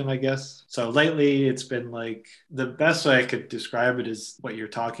direction, I guess. So lately it's been like, the best way I could describe it is what you're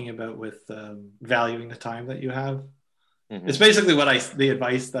talking about with valuing the time that you have. Mm-hmm. It's basically the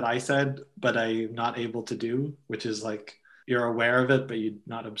advice that I said, but I'm not able to do, which is like, you're aware of it, but you're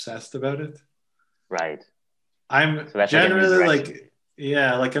not obsessed about it. Right. I'm generally like,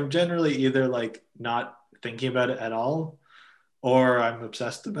 yeah, like I'm generally either like not thinking about it at all, or I'm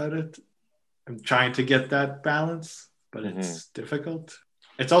obsessed about it. I'm trying to get that balance, but it's difficult.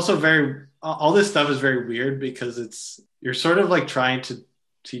 It's also all this stuff is very weird because you're sort of like trying to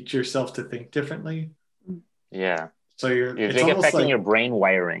teach yourself to think differently. Yeah. So it's like affecting your brain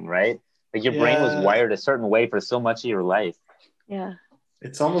wiring, right? Like your brain was wired a certain way for so much of your life. Yeah.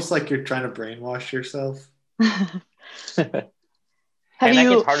 It's almost like you're trying to brainwash yourself. And that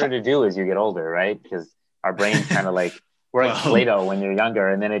gets harder to do as you get older, right? Because our brain's kind of like, we're like Play-Doh when you're younger,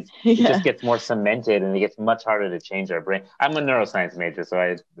 and then it just gets more cemented, and it gets much harder to change our brain. I'm a neuroscience major,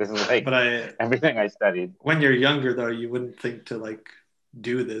 so this is like everything I studied. When you're younger, though, you wouldn't think to like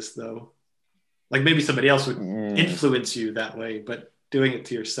do this, though. Like maybe somebody else would influence you that way, but doing it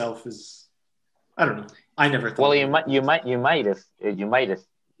to yourself is, I don't know. I never thought. Well, you might if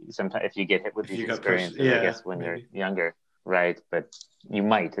sometimes if you get hit with these experiences, I guess when you're younger. right? But you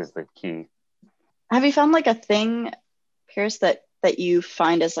might is the key. Have you found like a thing, Pierce, that you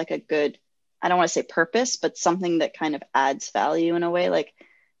find as like a good, I don't want to say purpose, but something that kind of adds value in a way? Like,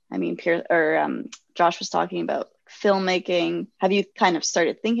 I mean, Pierce or Josh was talking about filmmaking. Have you kind of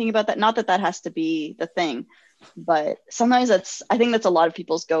started thinking about that? Not that that has to be the thing, but sometimes I think that's a lot of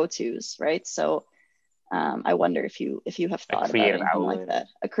people's go-tos, right? So I wonder if you have thought about anything outlet. like that,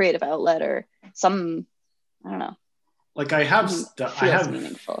 a creative outlet or some, I don't know. Like I have I have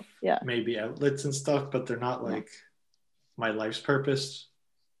meaningful. Yeah. maybe outlets and stuff, but they're not like my life's purpose.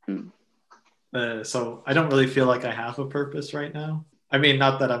 So I don't really feel like I have a purpose right now. I mean,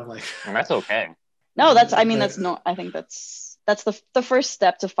 not that I'm like. And that's okay. No, that's not. I think that's the first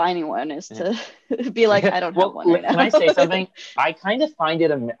step to finding one is to be like, I don't have one right now. Can I say something? I kind of find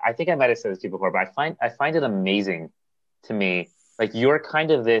it. I think I might have said this to you before, but I find it amazing to me. Like you're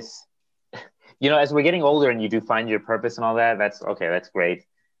kind of this. As we're getting older and you do find your purpose and all that, that's okay. That's great.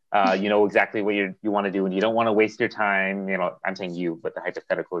 You know exactly what you want to do and you don't want to waste your time. I'm saying you, but the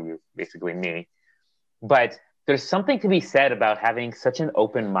hypothetical you, basically me. But there's something to be said about having such an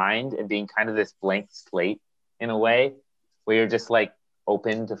open mind and being kind of this blank slate in a way where you're just like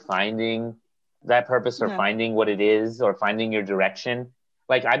open to finding that purpose or finding what it is or finding your direction.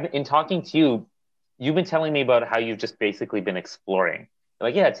 Like in talking to you, you've been telling me about how you've just basically been exploring.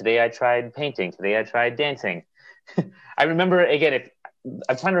 Like, yeah, today I tried painting. Today I tried dancing. I remember, again,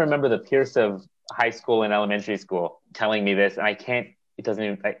 I'm trying to remember the Pierce of high school and elementary school telling me this, and I can't, it doesn't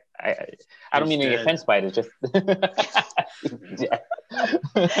even, I don't mean any offense by it. It's just,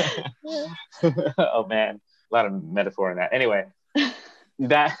 oh man, a lot of metaphor in that. Anyway,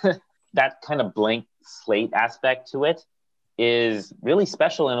 that kind of blank slate aspect to it is really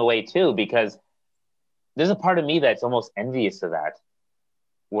special in a way too, because there's a part of me that's almost envious of that,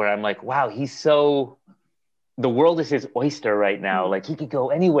 where I'm like, wow, the world is his oyster right now. Like he could go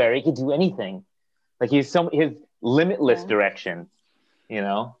anywhere, he could do anything. Like his limitless direction,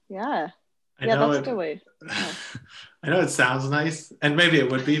 Yeah. Yeah, that's a good way. Yeah. I know it sounds nice, and maybe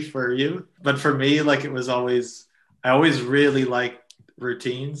it would be for you, but for me, like I always really like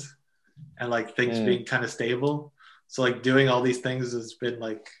routines and like things being kind of stable. So like doing all these things has been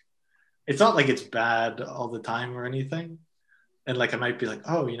like, it's not like it's bad all the time or anything. And like I might be like,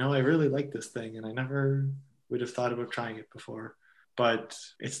 oh, I really like this thing, and I never would have thought about trying it before. But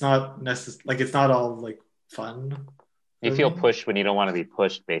it's not like it's not all like fun. You feel pushed when you don't want to be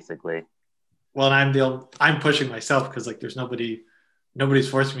pushed, basically. Well, and I'm pushing myself because like there's nobody's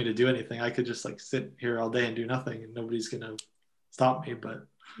forcing me to do anything. I could just like sit here all day and do nothing, and nobody's gonna stop me. But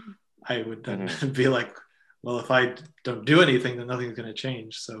I would then be like, well, if I don't do anything, then nothing's going to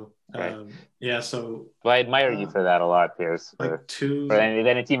change. So, so. Well, I admire you for that a lot, Pierce. And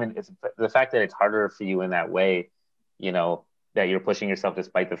then it's the fact that it's harder for you in that way, that you're pushing yourself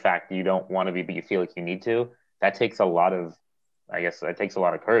despite the fact that you don't want to be, but you feel like you need to. That takes a lot of,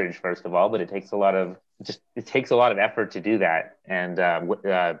 courage, first of all, but it takes a lot of effort to do that. And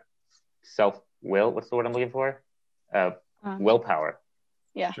self-will, what's the word I'm looking for? Willpower.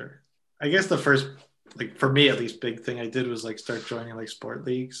 Yeah. Sure. I guess the first, like for me at least, big thing I did was like start joining like sport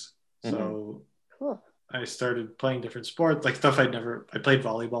leagues. So cool. I started playing different sports, like stuff I played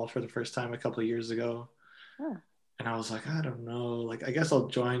volleyball for the first time a couple of years ago. And I was like, I don't know, like I guess I'll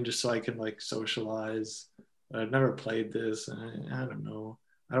join just so I can like socialize. But I've never played this, and I don't know,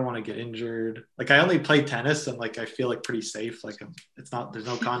 I don't want to get injured. Like I only play tennis, and like I feel like pretty safe. Like there's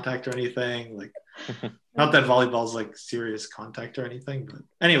no contact or anything. Like not that volleyball's like serious contact or anything, but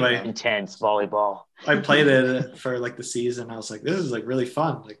anyway, intense volleyball. I played it for like the season. I was like, this is like really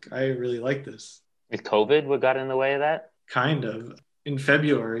fun. Like I really like this. Is COVID what got in the way of that? Kind of. In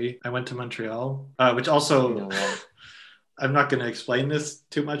February, I went to Montreal, which also. I'm not going to explain this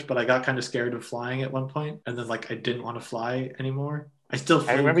too much, but I got kind of scared of flying at one point, and then like I didn't want to fly anymore. I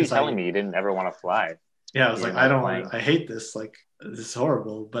remember you telling me you didn't ever want to fly. Yeah, I was like, I hate this. Like, this is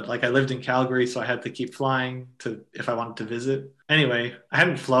horrible. But like, I lived in Calgary, so I had to keep flying if I wanted to visit. Anyway, I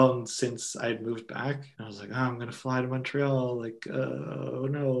hadn't flown since I had moved back. And I was like, oh, I'm going to fly to Montreal. Like, oh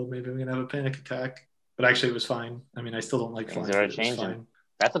no, maybe I'm going to have a panic attack. But actually, it was fine. I mean, I still don't like flying. Things are changing.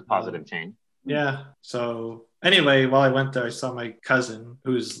 That's a positive change. Yeah. So anyway, while I went there, I saw my cousin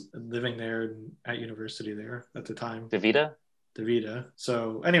who's living there at university there at the time. Davida.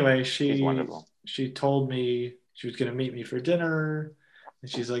 So anyway, she told me she was going to meet me for dinner. And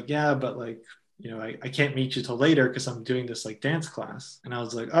she's like, yeah, but like, I can't meet you till later because I'm doing this like dance class. And I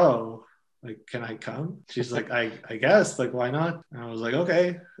was like, oh, like, can I come? She's like, I guess, like, why not? And I was like,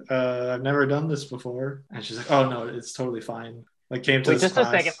 okay, I've never done this before. And she's like, oh no, it's totally fine. like came to Wait, this just a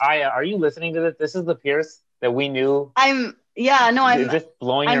second. class. Aya, are you listening to this? This is the Pierce that we knew. Yeah, no, Is this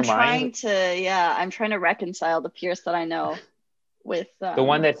blowing I'm your trying mind? I'm trying to reconcile the Pierce that I know with The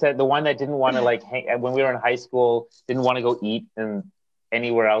one that said, the one that didn't want to like hang, when we were in high school, didn't want to go eat and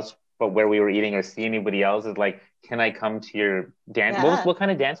anywhere else but where we were eating or see anybody else, is like, can I come to your dance? yeah, What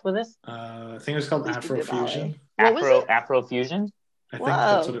kind of dance was this? I think it was called please be good Afrofusion. ballet. What was it? Afro fusion. I think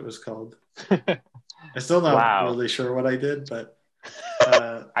that's Whoa. what it was called. I'm still not Wow. really sure what I did, but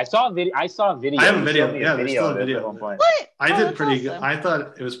I saw a video. I saw a video. I have a You video. showed me Yeah, there's still a of this video at of one it. point. What? I Oh, did that's pretty good. awesome. I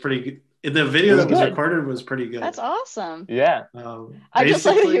thought it was pretty good. The video It was that was good. recorded was pretty good. That's awesome. Yeah. I just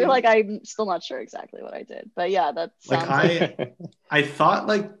like that Basically, you're like, I'm still not sure exactly what I did, but yeah, that like sounds I thought,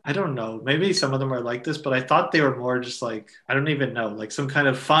 like, I don't know, maybe some of them are like this, but I thought they were more just like, I don't even know, like some kind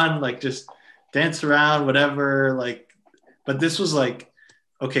of fun, like just dance around, whatever. Like, but this was like,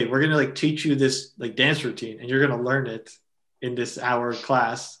 okay, we're gonna like teach you this like dance routine, and you're gonna learn it in this hour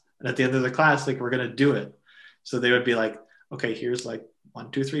class, and at the end of the class, like we're gonna do it. So they would be like, okay, here's like 1,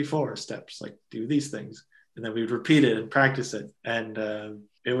 2, 3, 4 steps, like do these things, and then we would repeat it and practice it. And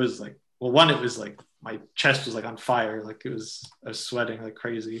it was like, well, one, it was like my chest was like on fire, like I was sweating like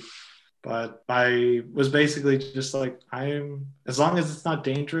crazy. But I was basically just like, as long as it's not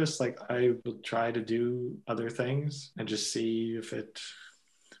dangerous, like I will try to do other things and just see if it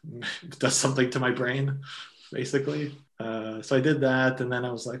does something to my brain, basically. So I did that, and then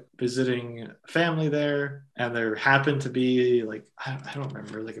I was like visiting family there, and there happened to be like, I don't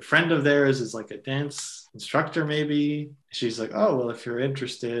remember, like a friend of theirs is like a dance instructor, maybe. She's like, oh, well, if you're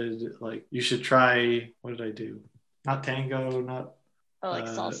interested, like you should try, what did I do? Not tango, not like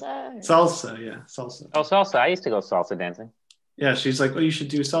salsa. salsa. Yeah, salsa. Oh, salsa. I used to go salsa dancing. Yeah, she's like, well, you should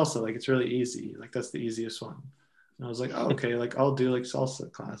do salsa. Like it's really easy. Like that's the easiest one. And I was like, oh, okay, like I'll do like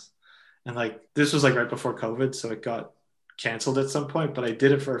salsa class. And like this was like right before COVID, so it got canceled at some point, but I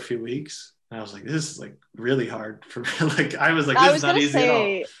did it for a few weeks. And I was like, this is like really hard for me. Like I was like, this is not easy at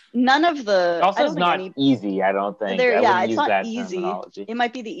all. None of the Also, it's not easy. I don't think. I it's use not that easy. terminology. It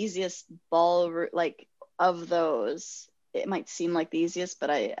might be the easiest ball like of those. It might seem like the easiest, but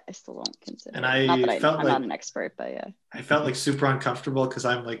I still don't consider. And it. Not that I'm like, not an expert, but yeah. I felt like super uncomfortable because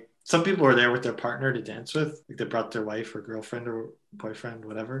I'm like, some people were there with their partner to dance with, like they brought their wife or girlfriend or boyfriend,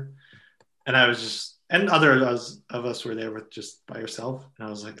 whatever. And I was just, and other of us were there with just by yourself. And I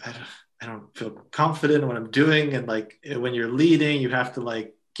was like, I don't feel confident in what I'm doing. And like when you're leading, you have to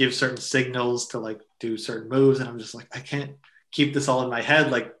like give certain signals to like do certain moves. And I'm just like, I can't keep this all in my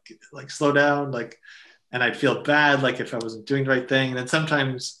head. Like slow down. Like, and I'd feel bad, like if I wasn't doing the right thing. And then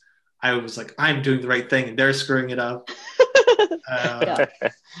sometimes I was like, I'm doing the right thing and they're screwing it up.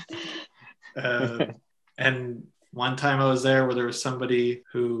 And one time I was there where there was somebody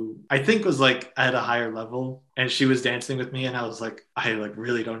who I think was like at a higher level, and she was dancing with me, and I was like, I like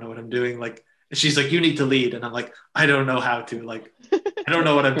really don't know what I'm doing. Like, she's like, you need to lead, and I'm like, I don't know how to. Like, I don't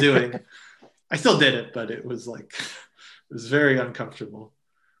know what I'm doing. I still did it, but it was like, it was very uncomfortable.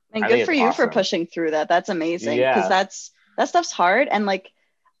 And good for you for pushing through that. That's amazing, because that stuff's hard, and like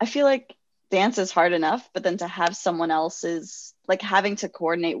I feel like dance is hard enough, but then to have someone else's, like having to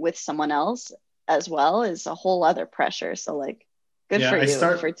coordinate with someone else as well, is a whole other pressure. So like, good for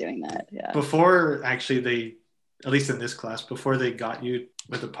you for doing that. Yeah. Before actually at least in this class, before they got you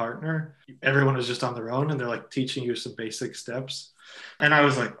with a partner, everyone was just on their own, and they're like teaching you some basic steps. And I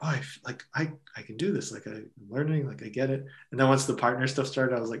was like, oh, I can do this. Like I'm learning, like I get it. And then once the partner stuff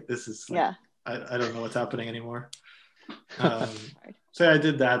started, I was like, this is like, I don't know what's happening anymore. So yeah, I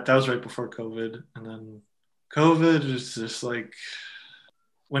did that. That was right before COVID. And then COVID was just like,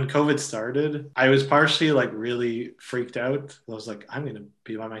 when COVID started, I was partially like really freaked out. I was like, I'm going to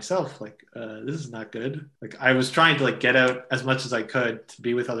be by myself. Like, this is not good. Like I was trying to like get out as much as I could to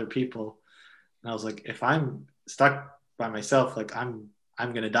be with other people. And I was like, if I'm stuck by myself, like I'm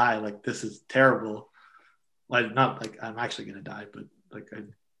going to die. Like, this is terrible. Like, not like I'm actually going to die, but like it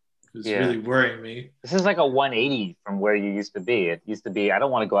was really worrying me. This is like a 180 from where you used to be. It used to be, I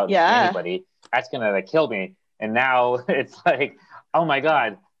don't want to go out and see anybody. That's going to like kill me. And now it's like, oh my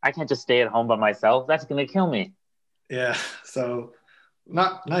God, I can't just stay at home by myself. That's going to kill me. Yeah. So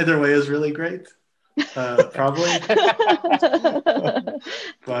neither way is really great. Probably.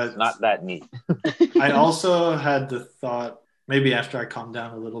 But not that neat. I also had the thought, maybe after I calmed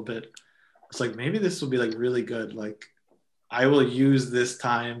down a little bit, it's like, maybe this will be like really good. Like I will use this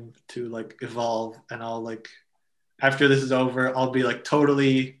time to like evolve, and I'll like, after this is over, I'll be like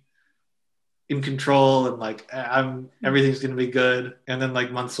totally in control, and like everything's gonna be good. And then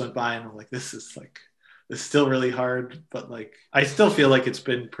like months went by, and I'm like, this is still really hard, but like I still feel like it's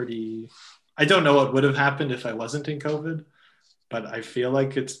been pretty. I don't know what would have happened if I wasn't in COVID, but I feel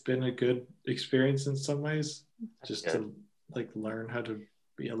like it's been a good experience in some ways, just good. to like learn how to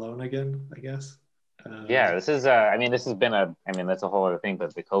be alone again, I guess. Yeah, this is I mean, this has been that's a whole other thing,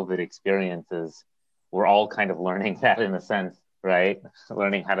 but the COVID experiences, we're all kind of learning that in a sense, right?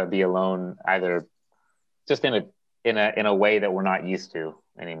 Learning how to be alone, either just in a way that we're not used to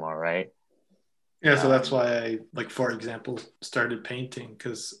anymore, right? Yeah, so that's why I, like, for example, started painting,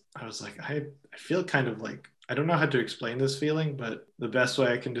 because I was like, I feel kind of like, I don't know how to explain this feeling, but the best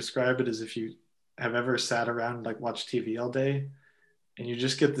way I can describe it is if you have ever sat around and like watched TV all day, and you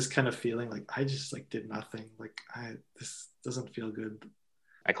just get this kind of feeling like I just like did nothing, like this doesn't feel good.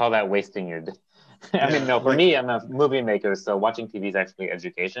 I call that wasting your I mean, no, for me, I'm a movie maker, so watching TV is actually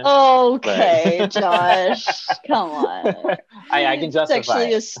education. Okay, but... Josh, come on. I can justify. It's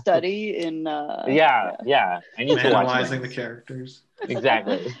actually a study in. Yeah. I need to watch analyzing the characters.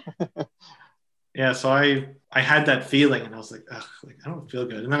 Exactly. Yeah, so I had that feeling, and I was like, ugh, like I don't feel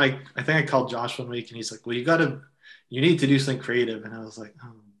good. And then I think I called Josh one week, and he's like, well, you need to do something creative. And I was like,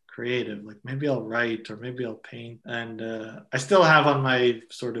 oh, creative, like maybe I'll write or maybe I'll paint. And I still have on my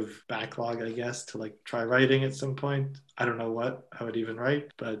sort of backlog, I guess, to like try writing at some point. I don't know what I would even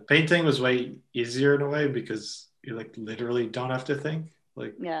write, but painting was way easier in a way because you like literally don't have to think.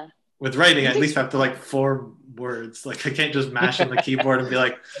 Like, yeah. With writing, I at least have to like form words. Like I can't just mash on the keyboard and be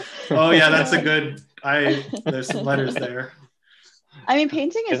like, oh yeah, that's a good, there's some letters there. I mean,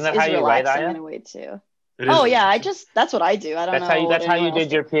 painting is relaxing in a way too. Oh yeah, that's what I do. I don't know. That's how you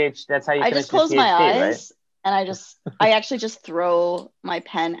did your PhD. That's how you. I just close my eyes, right? And I actually just throw my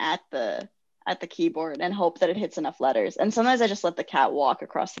pen at the keyboard and hope that it hits enough letters. And sometimes I just let the cat walk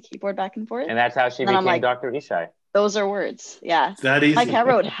across the keyboard back and forth. And that's how she became like, Dr. Ishai. Those are words. Yeah. That easy. My cat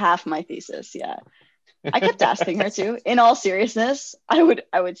wrote half my thesis. Yeah. I kept asking her to. In all seriousness, I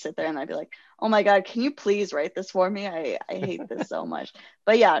would sit there and I'd be like, oh my God, can you please write this for me? I hate this so much.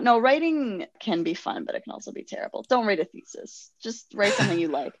 But yeah, no, writing can be fun, but it can also be terrible. Don't write a thesis. Just write something you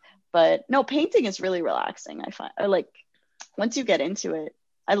like. But no, painting is really relaxing, I find. Or like once you get into it,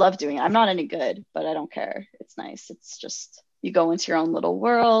 I love doing it. I'm not any good, but I don't care. It's nice. It's just you go into your own little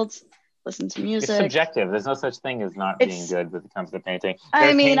world. Listen to music. It's subjective. There's no such thing as not being good when it comes to painting.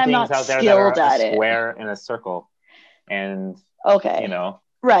 I mean, I'm not skilled at it. A square in a circle, and okay, you know,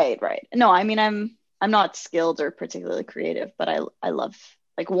 right. No, I mean, I'm not skilled or particularly creative, but I love,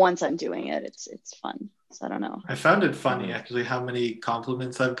 like, once I'm doing it, it's fun. So I don't know. I found it funny actually how many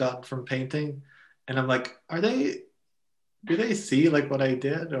compliments I've gotten from painting, and I'm like, do they see like what I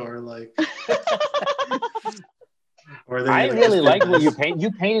did or like? I really like what you paint.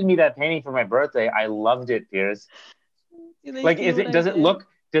 You painted me that painting for my birthday. I loved it, Piers. Like, does it look?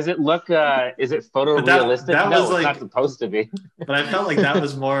 Is it photorealistic? No, it's not supposed to be. But I felt like that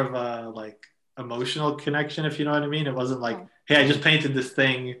was more of a like emotional connection, if you know what I mean. It wasn't like, hey, I just painted this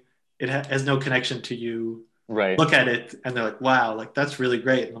thing. It has no connection to you. Right. Look at it, and they're like, wow, like that's really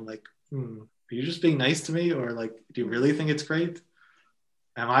great. And I'm like, are you just being nice to me, or like, do you really think it's great?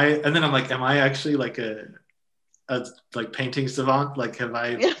 And then I'm like, am I actually like a like painting savant? Like, have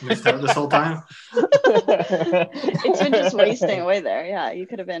I missed out this whole time? It's been just wasting away there. Yeah, you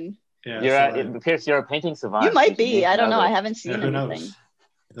could have been. Yeah, Pierce, you're a painting savant. You might be. I don't know. I haven't seen anything.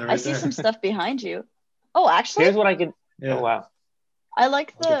 Right I see some stuff behind you. Oh, actually, here's what I can. Yeah. Oh wow. I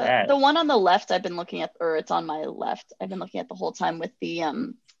like the one on the left. I've been looking at, or it's on my left. I've been looking at the whole time with the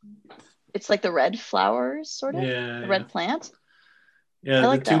it's like the red flowers, sort of. Yeah. The red plant. Yeah, I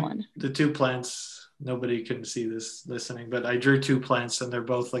like that one. The two plants. Nobody can see this listening, but I drew two plants, and they're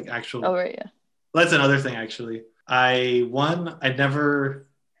both like actual. Oh right, yeah. That's another thing, actually. I never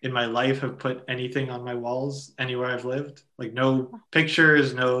in my life have put anything on my walls anywhere I've lived. Like no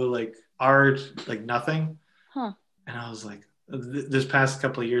pictures, no like art, like nothing. Huh. And I was like, this past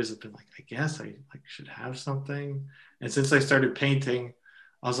couple of years, I've been like, I guess I like should have something. And since I started painting,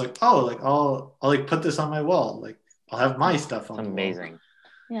 I was like, oh, like I'll like put this on my wall. Like I'll have my stuff on. It's amazing.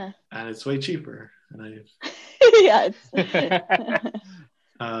 Yeah. And it's way cheaper. And yeah.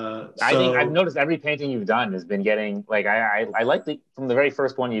 I think I've noticed every painting you've done has been getting like I like from the very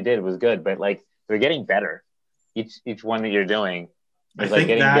first one you did was good, but like they're getting better. Each one that you're doing is like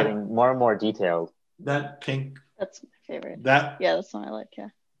getting more and more detailed. That pink. That's my favorite. Yeah, that's the one I like. Yeah.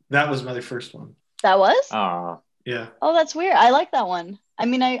 That was my first one. That was? Oh. Yeah. Oh, that's weird. I like that one. I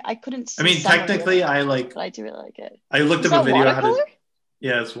mean, I couldn't see. I mean, technically, I like. But I do really like it. I looked up a video on how to.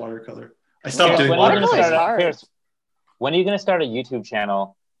 Yeah, it's watercolor. I stopped doing watercolor. Is hard. Pierce, when are you going to start a YouTube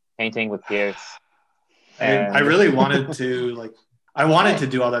channel, painting with Pierce? I really wanted to I wanted to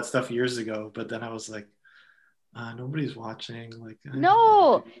do all that stuff years ago, but then I was like, nobody's watching. Like,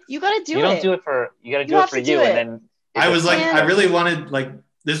 no, you got to do it. You don't do it for you. Got to do it for you, and then I was like, Yeah. I really wanted, like,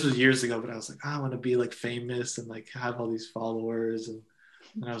 this was years ago, but I was like, I want to be like famous and like have all these followers, and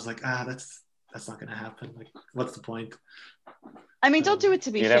I was like, that's not gonna happen. Like, what's the point? I mean, don't do it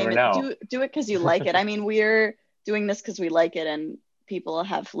to be You never famous. know. Do it because you like it. I mean, we're doing this because we like it, and people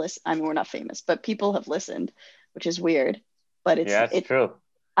have listened. I mean, we're not famous, but people have listened, which is weird. But it's true.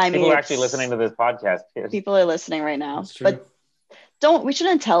 I mean, People are actually listening to this podcast. People are listening right now. That's true. But we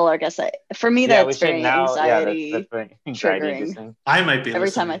shouldn't tell our guests. For me, that's very anxiety triggering. I might be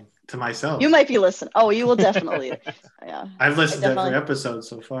every time listening to myself. You might be listening. Oh, you will definitely. Yeah. I've listened to every episode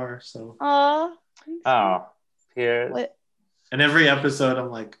so far. So. Oh, Piers. What? And every episode,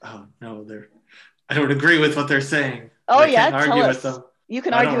 I'm like, oh no, I don't agree with what they're saying. Oh yeah, tell us. You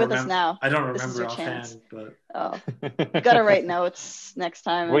can argue with us now. I don't remember offhand, but you gotta write notes next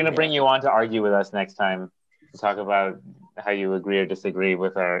time. We're gonna bring you on to argue with us next time to talk about how you agree or disagree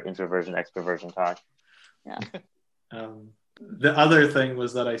with our introversion extroversion talk. Yeah. The other thing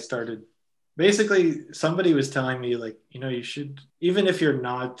was that I started. Basically, somebody was telling me, like, you should, even if you're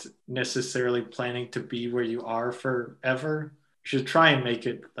not necessarily planning to be where you are forever, you should try and make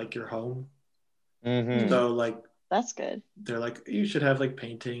it like your home. Mm-hmm. So, like, that's good. They're like, you should have like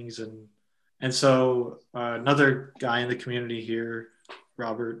paintings, and so another guy in the community here,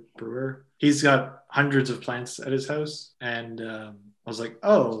 Robert Brewer, he's got hundreds of plants at his house, and I was like,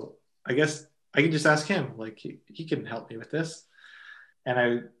 oh, I guess I can just ask him, like he can help me with this. And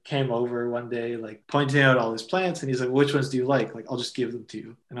I came over one day, like pointing out all his plants, and he's like, which ones do you like? Like, I'll just give them to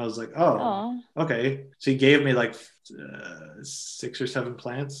you. And I was like, oh, okay. So he gave me like 6 or 7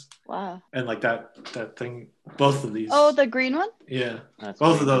 plants. Wow. And like that thing, both of these. Oh, the green one? Yeah. That's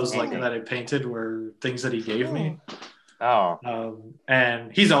both of those like that I painted were things that he gave me. Oh.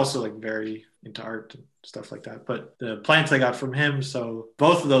 And he's also like very into art and stuff like that. But the plants I got from him, so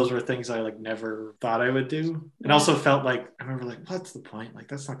both of those were things I like never thought I would do. And also felt like, I remember like, what's the point? Like,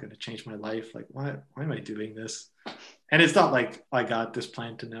 that's not going to change my life. Like, why am I doing this? And it's not like I got this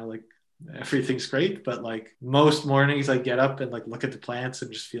plant and now like everything's great, but like most mornings I get up and like look at the plants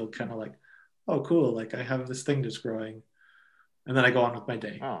and just feel kind of like, oh, cool. Like I have this thing that's growing. And then I go on with my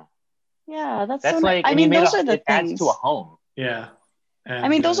day. Oh. Yeah, that's so like, I mean, those are the things. Adds to a home. Yeah. And, I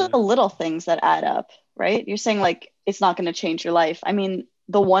mean, those are the little things that add up, right? You're saying like, it's not going to change your life. I mean,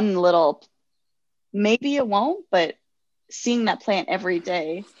 the one little, maybe it won't, but seeing that plant every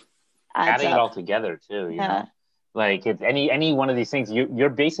day adds adding up. It all together too. You know? Like it's any one of these things, you're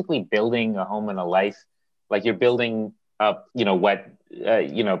basically building a home and a life. Like you're building up,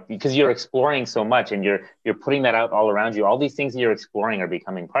 because you're exploring so much and you're putting that out all around you. All these things that you're exploring are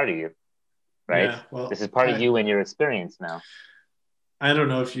becoming part of you, right? Yeah, well, this is part of you and your experience now. I don't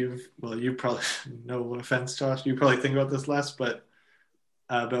know if you probably, no offense, Josh, you probably think about this less, but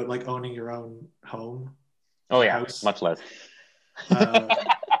about like owning your own home. Oh yeah, house. Much less. I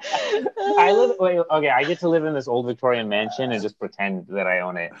get to live in this old Victorian mansion and just pretend that I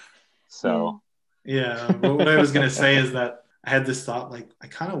own it. So yeah, but what I was gonna say is that I had this thought, like I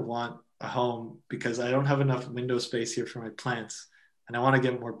kind of want a home because I don't have enough window space here for my plants, and I want to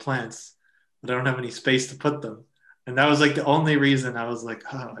get more plants, but I don't have any space to put them. And that was like the only reason I was like,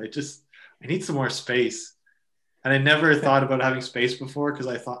 oh, I need some more space. And I never thought about having space before because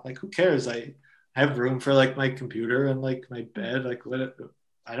I thought like, who cares? I have room for like my computer and like my bed. Like what?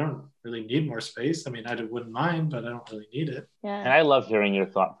 I don't really need more space. I mean, I wouldn't mind, but I don't really need it. Yeah. And I love hearing your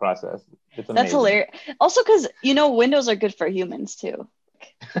thought process. It's amazing. That's hilarious. Also, because windows are good for humans too.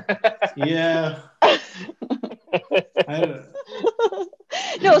 Yeah.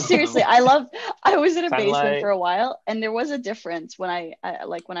 No, seriously, I was in a basement for a while, and there was a difference when I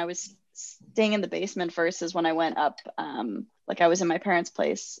was staying in the basement versus when I went up, I was in my parents'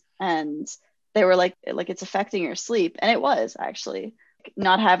 place, and they were like it's affecting your sleep, and it was actually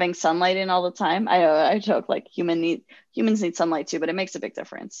not having sunlight in all the time. I joke like humans need sunlight too, but it makes a big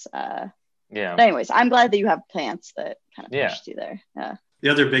difference. But anyways, I'm glad that you have plants that kind of pushed you there. Yeah. The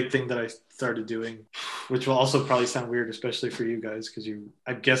other big thing that I started doing, which will also probably sound weird, especially for you guys, because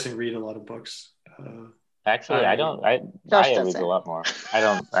I'm guessing, read a lot of books. Actually, I don't. I read a lot more.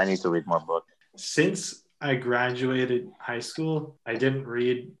 I need to read more books. Since I graduated high school, I didn't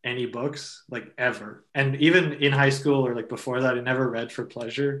read any books, like ever. And even in high school or like before that, I never read for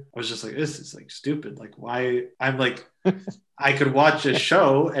pleasure. I was just like, this is like stupid. Like why? I'm like, I could watch a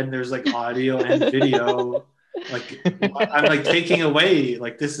show and there's like audio and video. Like I'm like taking away,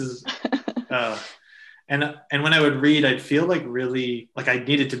 like this is and when I would read, I'd feel like really like I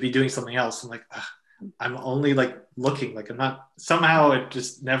needed to be doing something else. I'm like, I'm only like looking, like I'm not, somehow it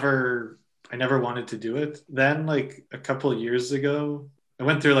just I never wanted to do it. Then like a couple of years ago, I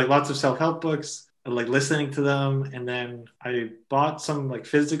went through like lots of self-help books. like listening to them, and then I bought some like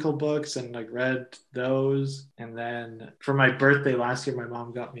physical books and like read those. And then for my birthday last year, my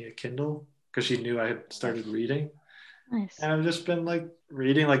mom got me a Kindle because she knew I had started reading. Nice. And I've just been like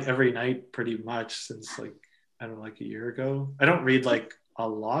reading like every night pretty much since like, I don't know, like a year ago. I don't read like a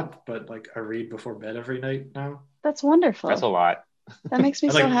lot, but like I read before bed every night now. That's wonderful. That's a lot. That makes me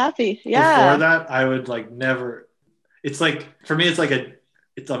And, so like, happy. Before Yeah. that, I would like never. It's like for me, it's like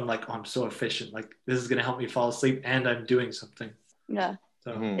I'm like, oh, I'm so efficient. Like this is gonna help me fall asleep, and I'm doing something. Yeah.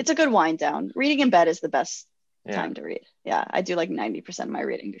 So It's a good wind down. Reading in bed is the best Yeah. time to read. Yeah. I do like 90% of my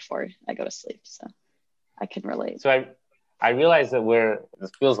reading before I go to sleep. So I can relate. So I realized that this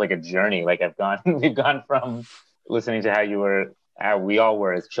feels like a journey. Like we've gone from listening to how we all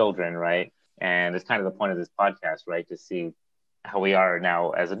were as children, right? And it's kind of the point of this podcast, right? To see how we are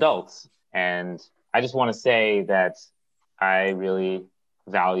now as adults. And I just want to say that I really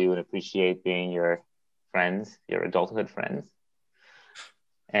value and appreciate being your friends, your adulthood friends.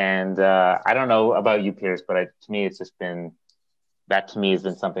 And I don't know about you, Pierce, but to me, has been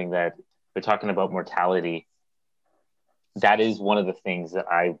something that we're talking about mortality. That is one of the things that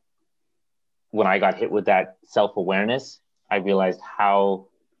when I got hit with that self-awareness, I realized how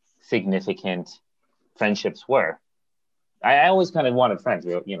significant friendships were. I always kind of wanted friends.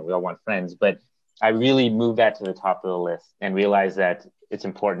 We all want friends, but I really moved that to the top of the list and realized that it's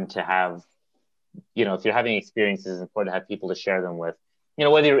important to have, if you're having experiences, it's important to have people to share them with.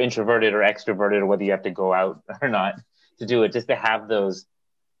 Whether you're introverted or extroverted, or whether you have to go out or not to do it, just to have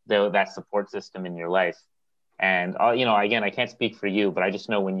that support system in your life. And, again, I can't speak for you, but I just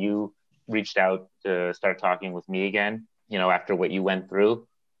know when you reached out to start talking with me again, after what you went through,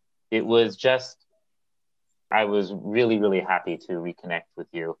 it was just, I was really, really happy to reconnect with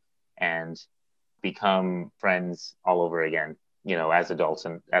you and become friends all over again, as adults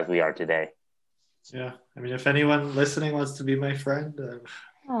and as we are today. Yeah. I mean, if anyone listening wants to be my friend,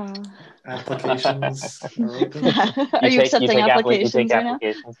 applications are open. Are you accepting applications right now?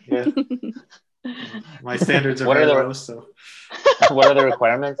 Yeah. My standards are What very are low, so. What are the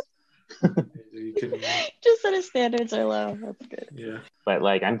requirements? You can, Just that his standards are low. That's good. yeah. But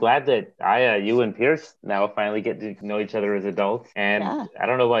like, I'm glad that you and Pierce now finally get to know each other as adults. And Yeah. I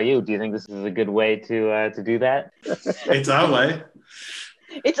don't know about you. Do you think this is a good way to do that? It's our way.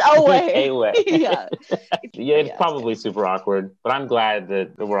 It's our way. A way. Yeah. Yeah, it's probably super awkward, but I'm glad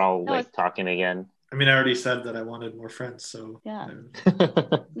that we're all talking again. I mean, I already said that I wanted more friends, so. Yeah.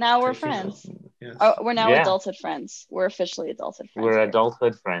 Now we're friends. Yes. Oh, we're now adulthood friends. We're officially adulthood friends. We're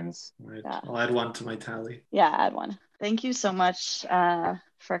adulthood friends. Right. Yeah. I'll add one to my tally. Yeah, add one. Thank you so much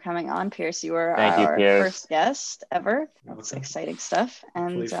for coming on, Pierce. You were Thank you, our Pierce. first guest ever. That's exciting stuff.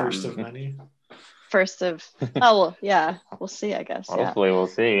 And first of many. First of, well, yeah, we'll see, I guess. Hopefully we'll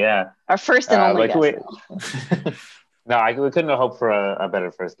see, yeah. Our first and only guest. No, we couldn't have hoped for a better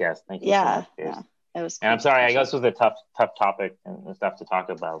first guest. Thank you so much, Pierce. Yeah. It was. And I'm sorry, I guess it was a tough topic and stuff to talk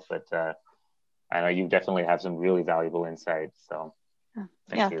about, but I know you definitely have some really valuable insights. So,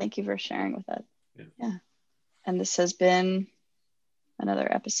 thank you for sharing with us. Yeah. And this has been another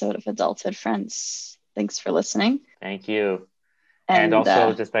episode of Adulthood Friends. Thanks for listening. Thank you. And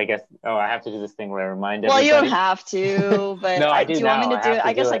also, I guess, I have to do this thing where I remind everybody. Well, you don't have to, but no, I do. Do you want me to do it?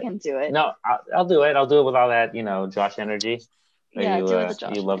 I guess I can do it. No, I'll do it. I'll do it with all that, Josh energy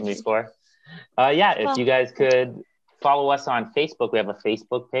that you love me for. If you guys could follow us on Facebook. We have a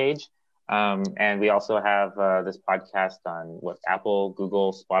Facebook page. And we also have this podcast on Apple,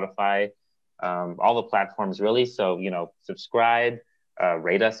 Google, Spotify, all the platforms really. So, subscribe,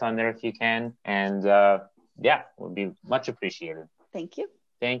 rate us on there if you can. And would be much appreciated. Thank you.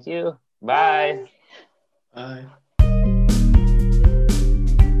 Thank you. Bye. Bye.